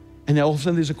 And then all of a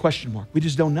sudden there's a question mark. We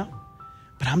just don't know.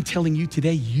 But I'm telling you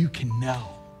today, you can know.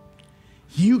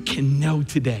 You can know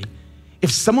today.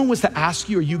 If someone was to ask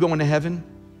you, are you going to heaven?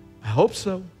 I hope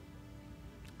so.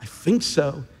 I think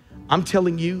so. I'm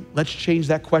telling you, let's change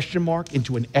that question mark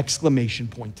into an exclamation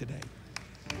point today.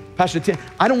 Pastor Tim,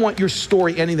 I don't want your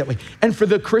story ending that way. And for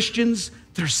the Christians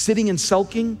that are sitting and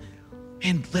sulking,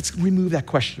 and let's remove that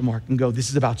question mark and go, this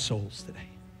is about souls today.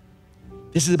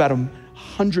 This is about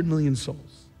 100 million souls.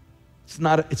 It's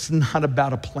not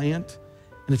about a plant,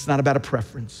 and it's not about a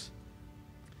preference.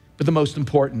 But the most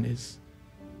important is,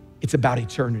 it's about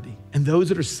eternity. And those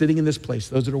that are sitting in this place,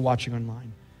 those that are watching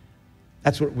online,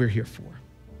 that's what we're here for.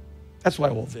 That's why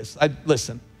all this.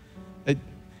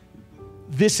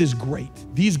 This is great.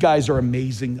 These guys are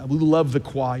amazing. We love the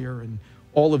choir, and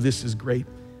all of this is great.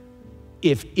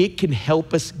 If it can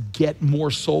help us get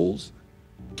more souls,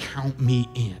 count me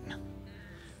in.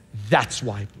 That's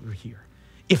why we're here.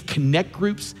 If connect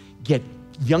groups get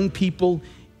young people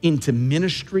into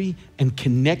ministry and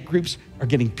connect groups are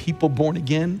getting people born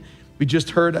again, we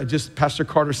just heard, Pastor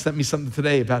Carter sent me something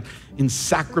today about in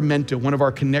Sacramento, one of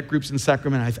our connect groups in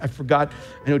Sacramento. I forgot,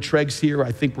 I know Treg's here.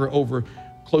 I think we're over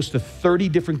close to 30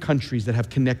 different countries that have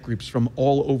connect groups from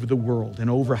all over the world and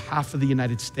over half of the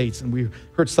United States. And we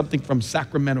heard something from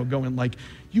Sacramento going like,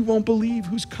 you won't believe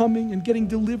who's coming and getting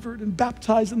delivered and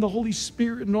baptized in the Holy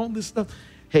Spirit and all this stuff.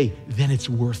 Hey, then it's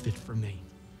worth it for me.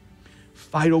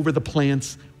 Fight over the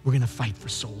plants. We're gonna fight for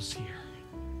souls here.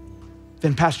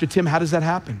 Then Pastor Tim, how does that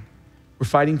happen? We're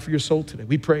fighting for your soul today.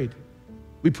 We prayed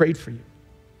for you.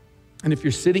 And if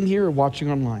you're sitting here or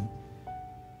watching online,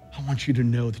 I want you to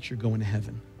know that you're going to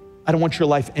heaven. I don't want your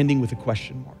life ending with a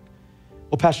question mark.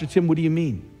 Well, Pastor Tim, what do you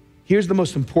mean? Here's the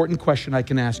most important question I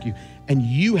can ask you. And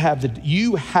you have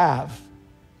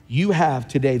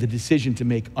today the decision to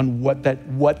make on what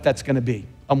that's gonna be,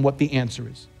 on what the answer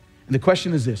is. And the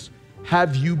question is this: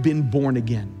 have you been born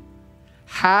again?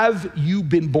 Have you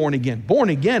been born again? Born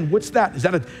again, what's that? Is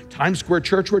that a Times Square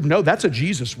church word? No, that's a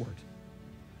Jesus word.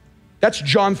 That's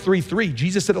John 3:3.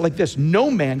 Jesus said it like this: no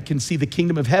man can see the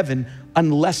kingdom of heaven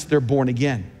unless they're born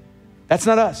again. That's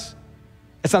not us.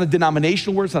 It's not a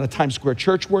denominational word. It's not a Times Square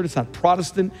church word. It's not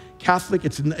Protestant, Catholic.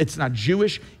 It's not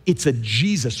Jewish. It's a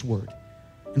Jesus word.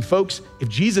 And folks, if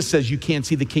Jesus says you can't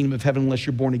see the kingdom of heaven unless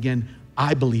you're born again,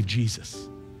 I believe Jesus.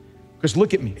 Because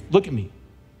look at me.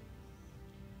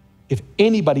 If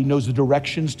anybody knows the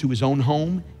directions to his own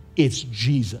home, it's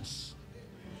Jesus.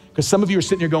 Because some of you are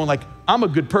sitting here going like, I'm a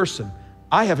good person.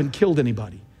 I haven't killed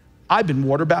anybody. I've been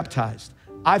water baptized.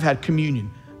 I've had communion.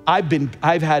 I've been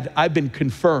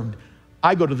confirmed.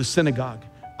 I go to the synagogue.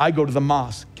 I go to the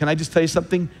mosque. Can I just tell you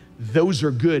something? Those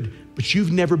are good, but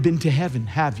you've never been to heaven,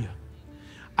 have you?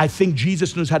 I think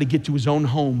Jesus knows how to get to his own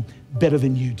home better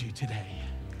than you do today.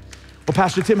 Well,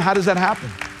 Pastor Tim, how does that happen?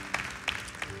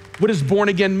 What does born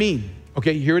again mean?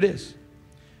 Okay, here it is.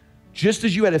 Just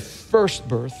as you had a first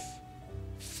birth,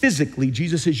 physically,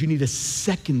 Jesus says you need a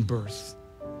second birth,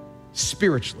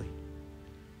 spiritually.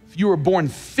 If you were born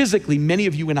physically, many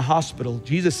of you in a hospital,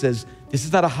 Jesus says, this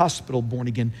is not a hospital born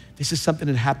again. This is something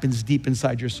that happens deep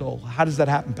inside your soul. How does that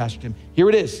happen, Pastor Tim? Here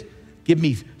it is. Give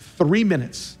me 3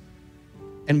 minutes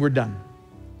and we're done.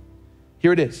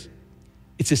 Here it is.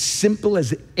 It's as simple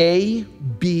as A,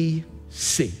 B,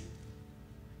 C.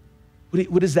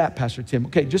 What is that, Pastor Tim?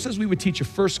 Okay, just as we would teach a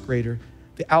first grader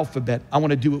the alphabet, I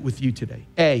want to do it with you today.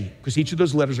 A, because each of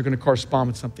those letters are going to correspond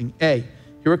with something. A,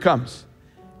 here it comes.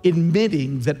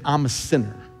 Admitting that I'm a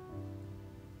sinner.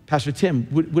 Pastor Tim,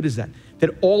 what is that?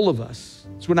 That all of us,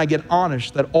 it's when I get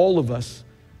honest, that all of us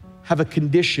have a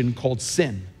condition called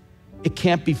sin. It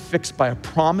can't be fixed by a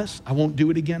promise, I won't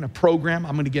do it again, a program,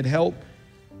 I'm going to get help,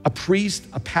 a priest,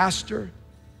 a pastor.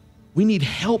 We need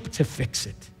help to fix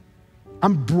it.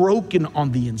 I'm broken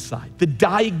on the inside. The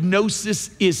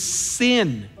diagnosis is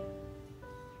sin.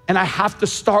 And I have to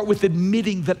start with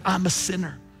admitting that I'm a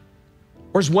sinner.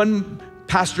 Or as one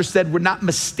Pastor said, we're not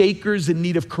mistakers in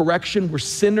need of correction. We're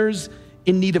sinners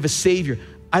in need of a Savior.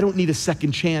 I don't need a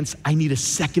second chance. I need a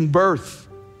second birth.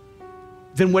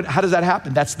 Then how does that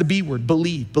happen? That's the B word,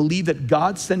 believe. Believe that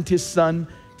God sent his son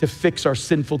to fix our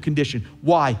sinful condition.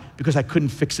 Why? Because I couldn't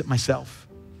fix it myself.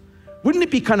 Wouldn't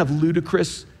it be kind of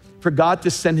ludicrous for God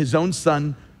to send his own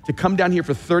son to come down here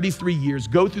for 33 years,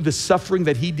 go through the suffering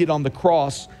that he did on the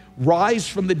cross, rise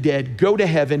from the dead, go to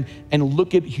heaven, and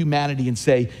look at humanity and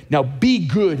say, now be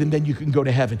good and then you can go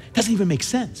to heaven? Doesn't even make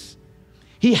sense.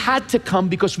 He had to come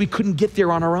because we couldn't get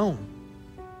there on our own.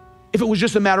 If it was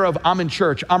just a matter of, I'm in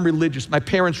church, I'm religious, my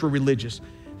parents were religious,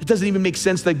 it doesn't even make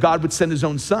sense that God would send his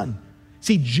own son.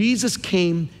 See, Jesus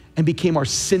came and became our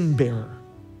sin bearer.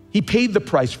 He paid the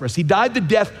price for us. He died the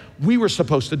death we were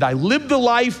supposed to die, lived the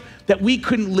life that we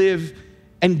couldn't live,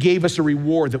 and gave us a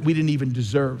reward that we didn't even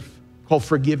deserve, called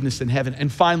forgiveness in heaven.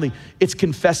 And finally, it's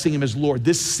confessing him as Lord.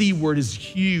 This C word is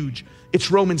huge.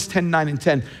 It's Romans 10:9 and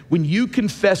 10. When you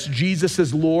confess Jesus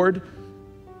as Lord,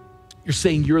 you're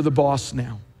saying you're the boss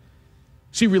now.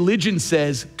 See, religion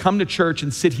says, come to church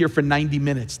and sit here for 90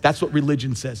 minutes. That's what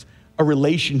religion says. A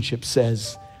relationship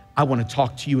says, I want to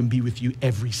talk to you and be with you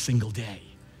every single day.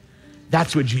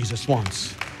 That's what Jesus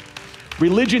wants.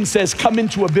 Religion says, come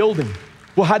into a building.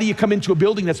 Well, how do you come into a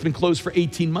building that's been closed for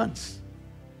 18 months?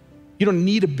 You don't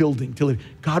need a building to live.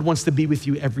 God wants to be with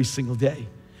you every single day.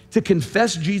 To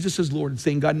confess Jesus as Lord and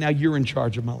saying, God, now you're in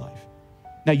charge of my life.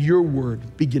 Now your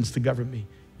word begins to govern me.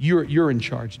 You're in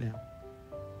charge now.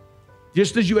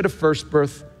 Just as you had a first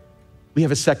birth, we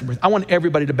have a second birth. I want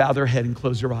everybody to bow their head and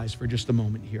close their eyes for just a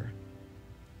moment here.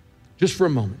 Just for a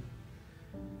moment.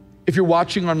 If you're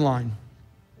watching online,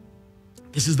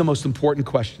 this is the most important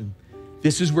question.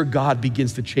 This is where God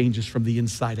begins to change us from the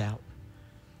inside out.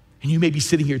 And you may be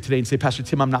sitting here today and say, Pastor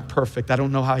Tim, I'm not perfect. I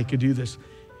don't know how I could do this.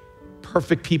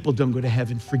 Perfect people don't go to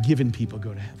heaven. Forgiven people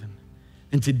go to heaven.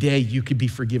 And today you could be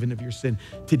forgiven of your sin.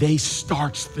 Today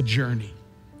starts the journey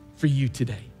for you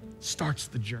today. Starts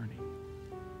the journey.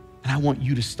 And I want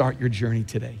you to start your journey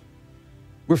today.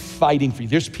 We're fighting for you.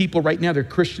 There's people right now, there are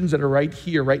Christians that are right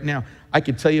here, right now. I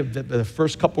can tell you that the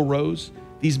first couple rows,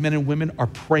 these men and women are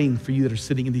praying for you that are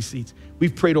sitting in these seats.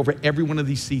 We've prayed over every one of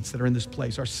these seats that are in this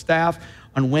place. Our staff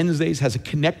on Wednesdays has a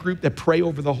connect group that pray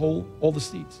over all the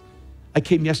seats. I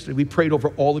came yesterday, we prayed over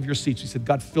all of your seats. We said,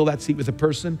 God, fill that seat with a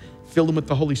person, fill them with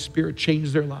the Holy Spirit,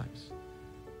 change their lives.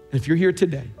 And if you're here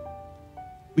today,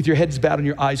 with your heads bowed and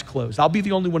your eyes closed, I'll be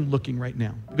the only one looking right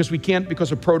now because we can't,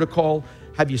 because of protocol,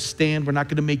 have you stand. We're not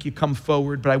gonna make you come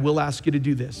forward, but I will ask you to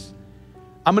do this.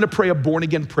 I'm gonna pray a born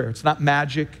again prayer. It's not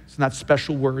magic, it's not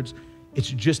special words. It's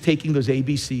just taking those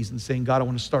ABCs and saying, God, I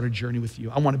wanna start a journey with you.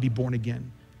 I wanna be born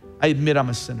again. I admit I'm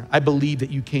a sinner. I believe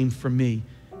that you came for me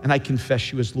and I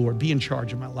confess you as Lord. Be in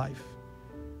charge of my life.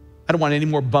 I don't want any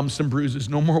more bumps and bruises,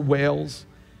 no more wails,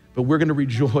 but we're gonna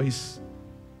rejoice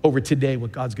over today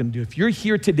what God's gonna do. If you're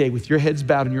here today with your heads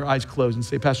bowed and your eyes closed and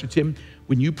say, Pastor Tim,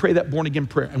 when you pray that born again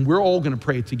prayer, and we're all gonna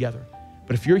pray it together,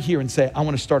 but if you're here and say, I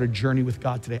wanna start a journey with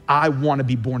God today, I wanna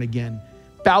be born again,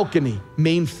 balcony,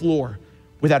 main floor,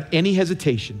 without any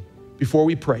hesitation, before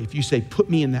we pray, if you say, put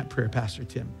me in that prayer, Pastor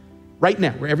Tim, right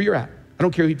now, wherever you're at, I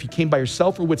don't care if you came by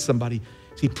yourself or with somebody,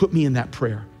 say, put me in that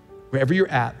prayer. Wherever you're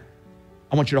at,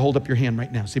 I want you to hold up your hand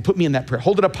right now. Say, put me in that prayer.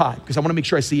 Hold it up high, because I want to make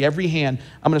sure I see every hand.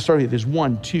 I'm going to start here. There's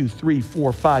 1, 2, 3,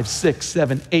 4, 5, 6,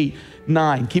 7, 8,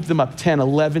 9. Keep them up. 10,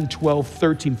 11, 12,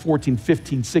 13, 14,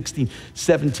 15, 16,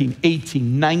 17,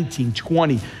 18, 19,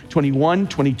 20, 21,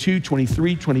 22,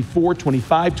 23, 24,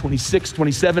 25, 26,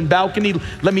 27. Balcony,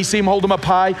 let me see them. Hold them up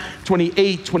high.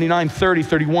 28, 29, 30,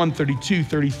 31, 32,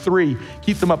 33.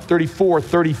 Keep them up. 34,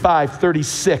 35,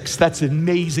 36. That's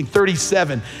amazing.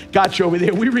 37. Got you over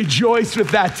there. We rejoice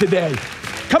with that today.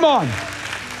 Come on.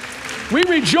 We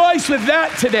rejoice with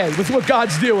that today, with what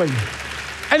God's doing.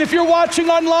 And if you're watching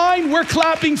online, we're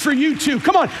clapping for you too.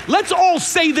 Come on, let's all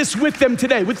say this with them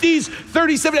today, with these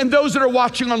 37 and those that are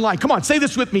watching online. Come on, say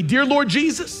this with me. Dear Lord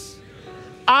Jesus,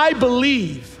 I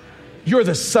believe you're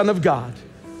the Son of God.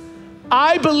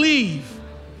 I believe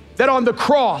that on the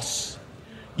cross,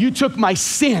 you took my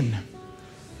sin,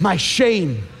 my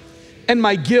shame, and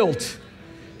my guilt,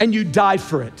 and you died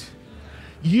for it.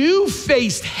 You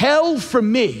faced hell for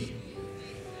me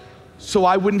so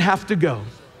I wouldn't have to go.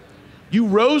 You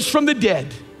rose from the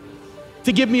dead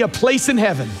to give me a place in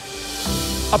heaven,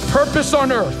 a purpose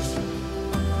on earth,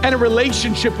 and a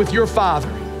relationship with your Father.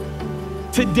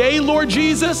 Today, Lord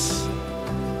Jesus,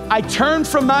 I turn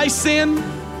from my sin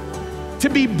to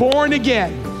be born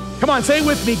again. Come on, say it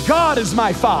with me. God is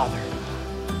my Father.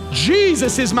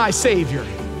 Jesus is my Savior.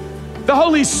 The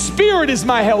Holy Spirit is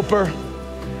my helper.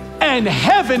 And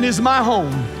heaven is my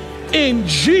home. in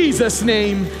Jesus'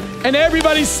 name. And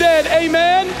everybody said,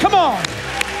 amen. Come on.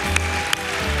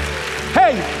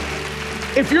 Hey,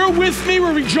 if you're with me,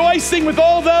 we're rejoicing with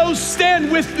all those.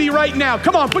 Stand with me right now.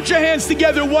 Come on, put your hands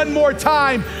together one more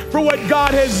time for what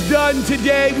God has done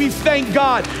today. We thank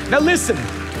God. Now listen,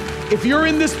 if you're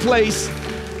in this place,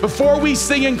 before we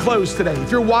sing and close today,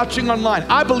 if you're watching online,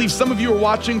 I believe some of you are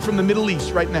watching from the Middle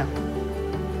East right now.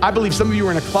 I believe some of you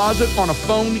are in a closet, on a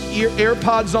phone,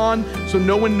 AirPods on, so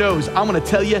no one knows. I want to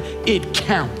tell you, it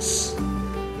counts.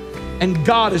 And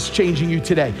God is changing you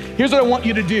today. Here's what I want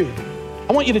you to do.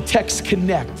 I want you to text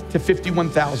CONNECT to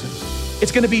 51,000.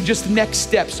 It's gonna be just next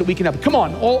steps so we can help. Come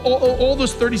on, all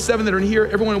those 37 that are in here,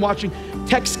 everyone watching,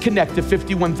 text CONNECT to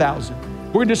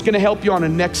 51,000. We're just gonna help you on a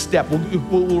next step.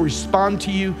 We'll respond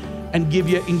to you and give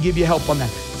you help on that.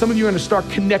 Some of you are gonna start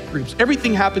Connect groups.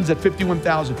 Everything happens at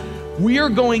 51,000. We're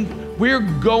going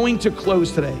to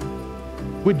close today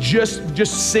with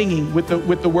just singing with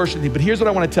the worship team. But here's what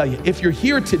I wanna tell you. If you're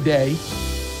here today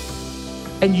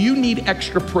and you need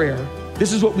extra prayer,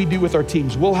 this is what we do with our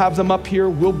teams. We'll have them up here.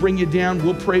 We'll bring you down.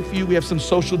 We'll pray for you. We have some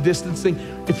social distancing.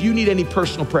 If you need any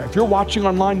personal prayer, if you're watching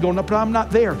online going, but I'm not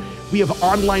there, we have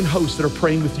online hosts that are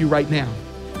praying with you right now.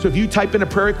 So if you type in a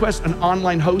prayer request, an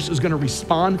online host is gonna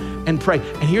respond and pray.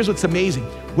 And here's what's amazing.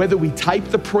 Whether we type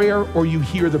the prayer or you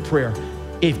hear the prayer,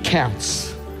 it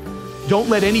counts. Don't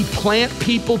let any plant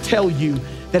people tell you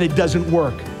that it doesn't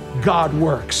work. God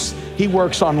works. He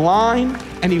works online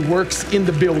and he works in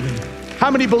the building. How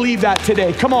many believe that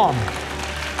today? Come on.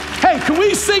 Hey, can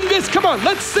we sing this? Come on,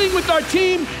 let's sing with our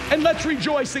team and let's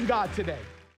rejoice in God today.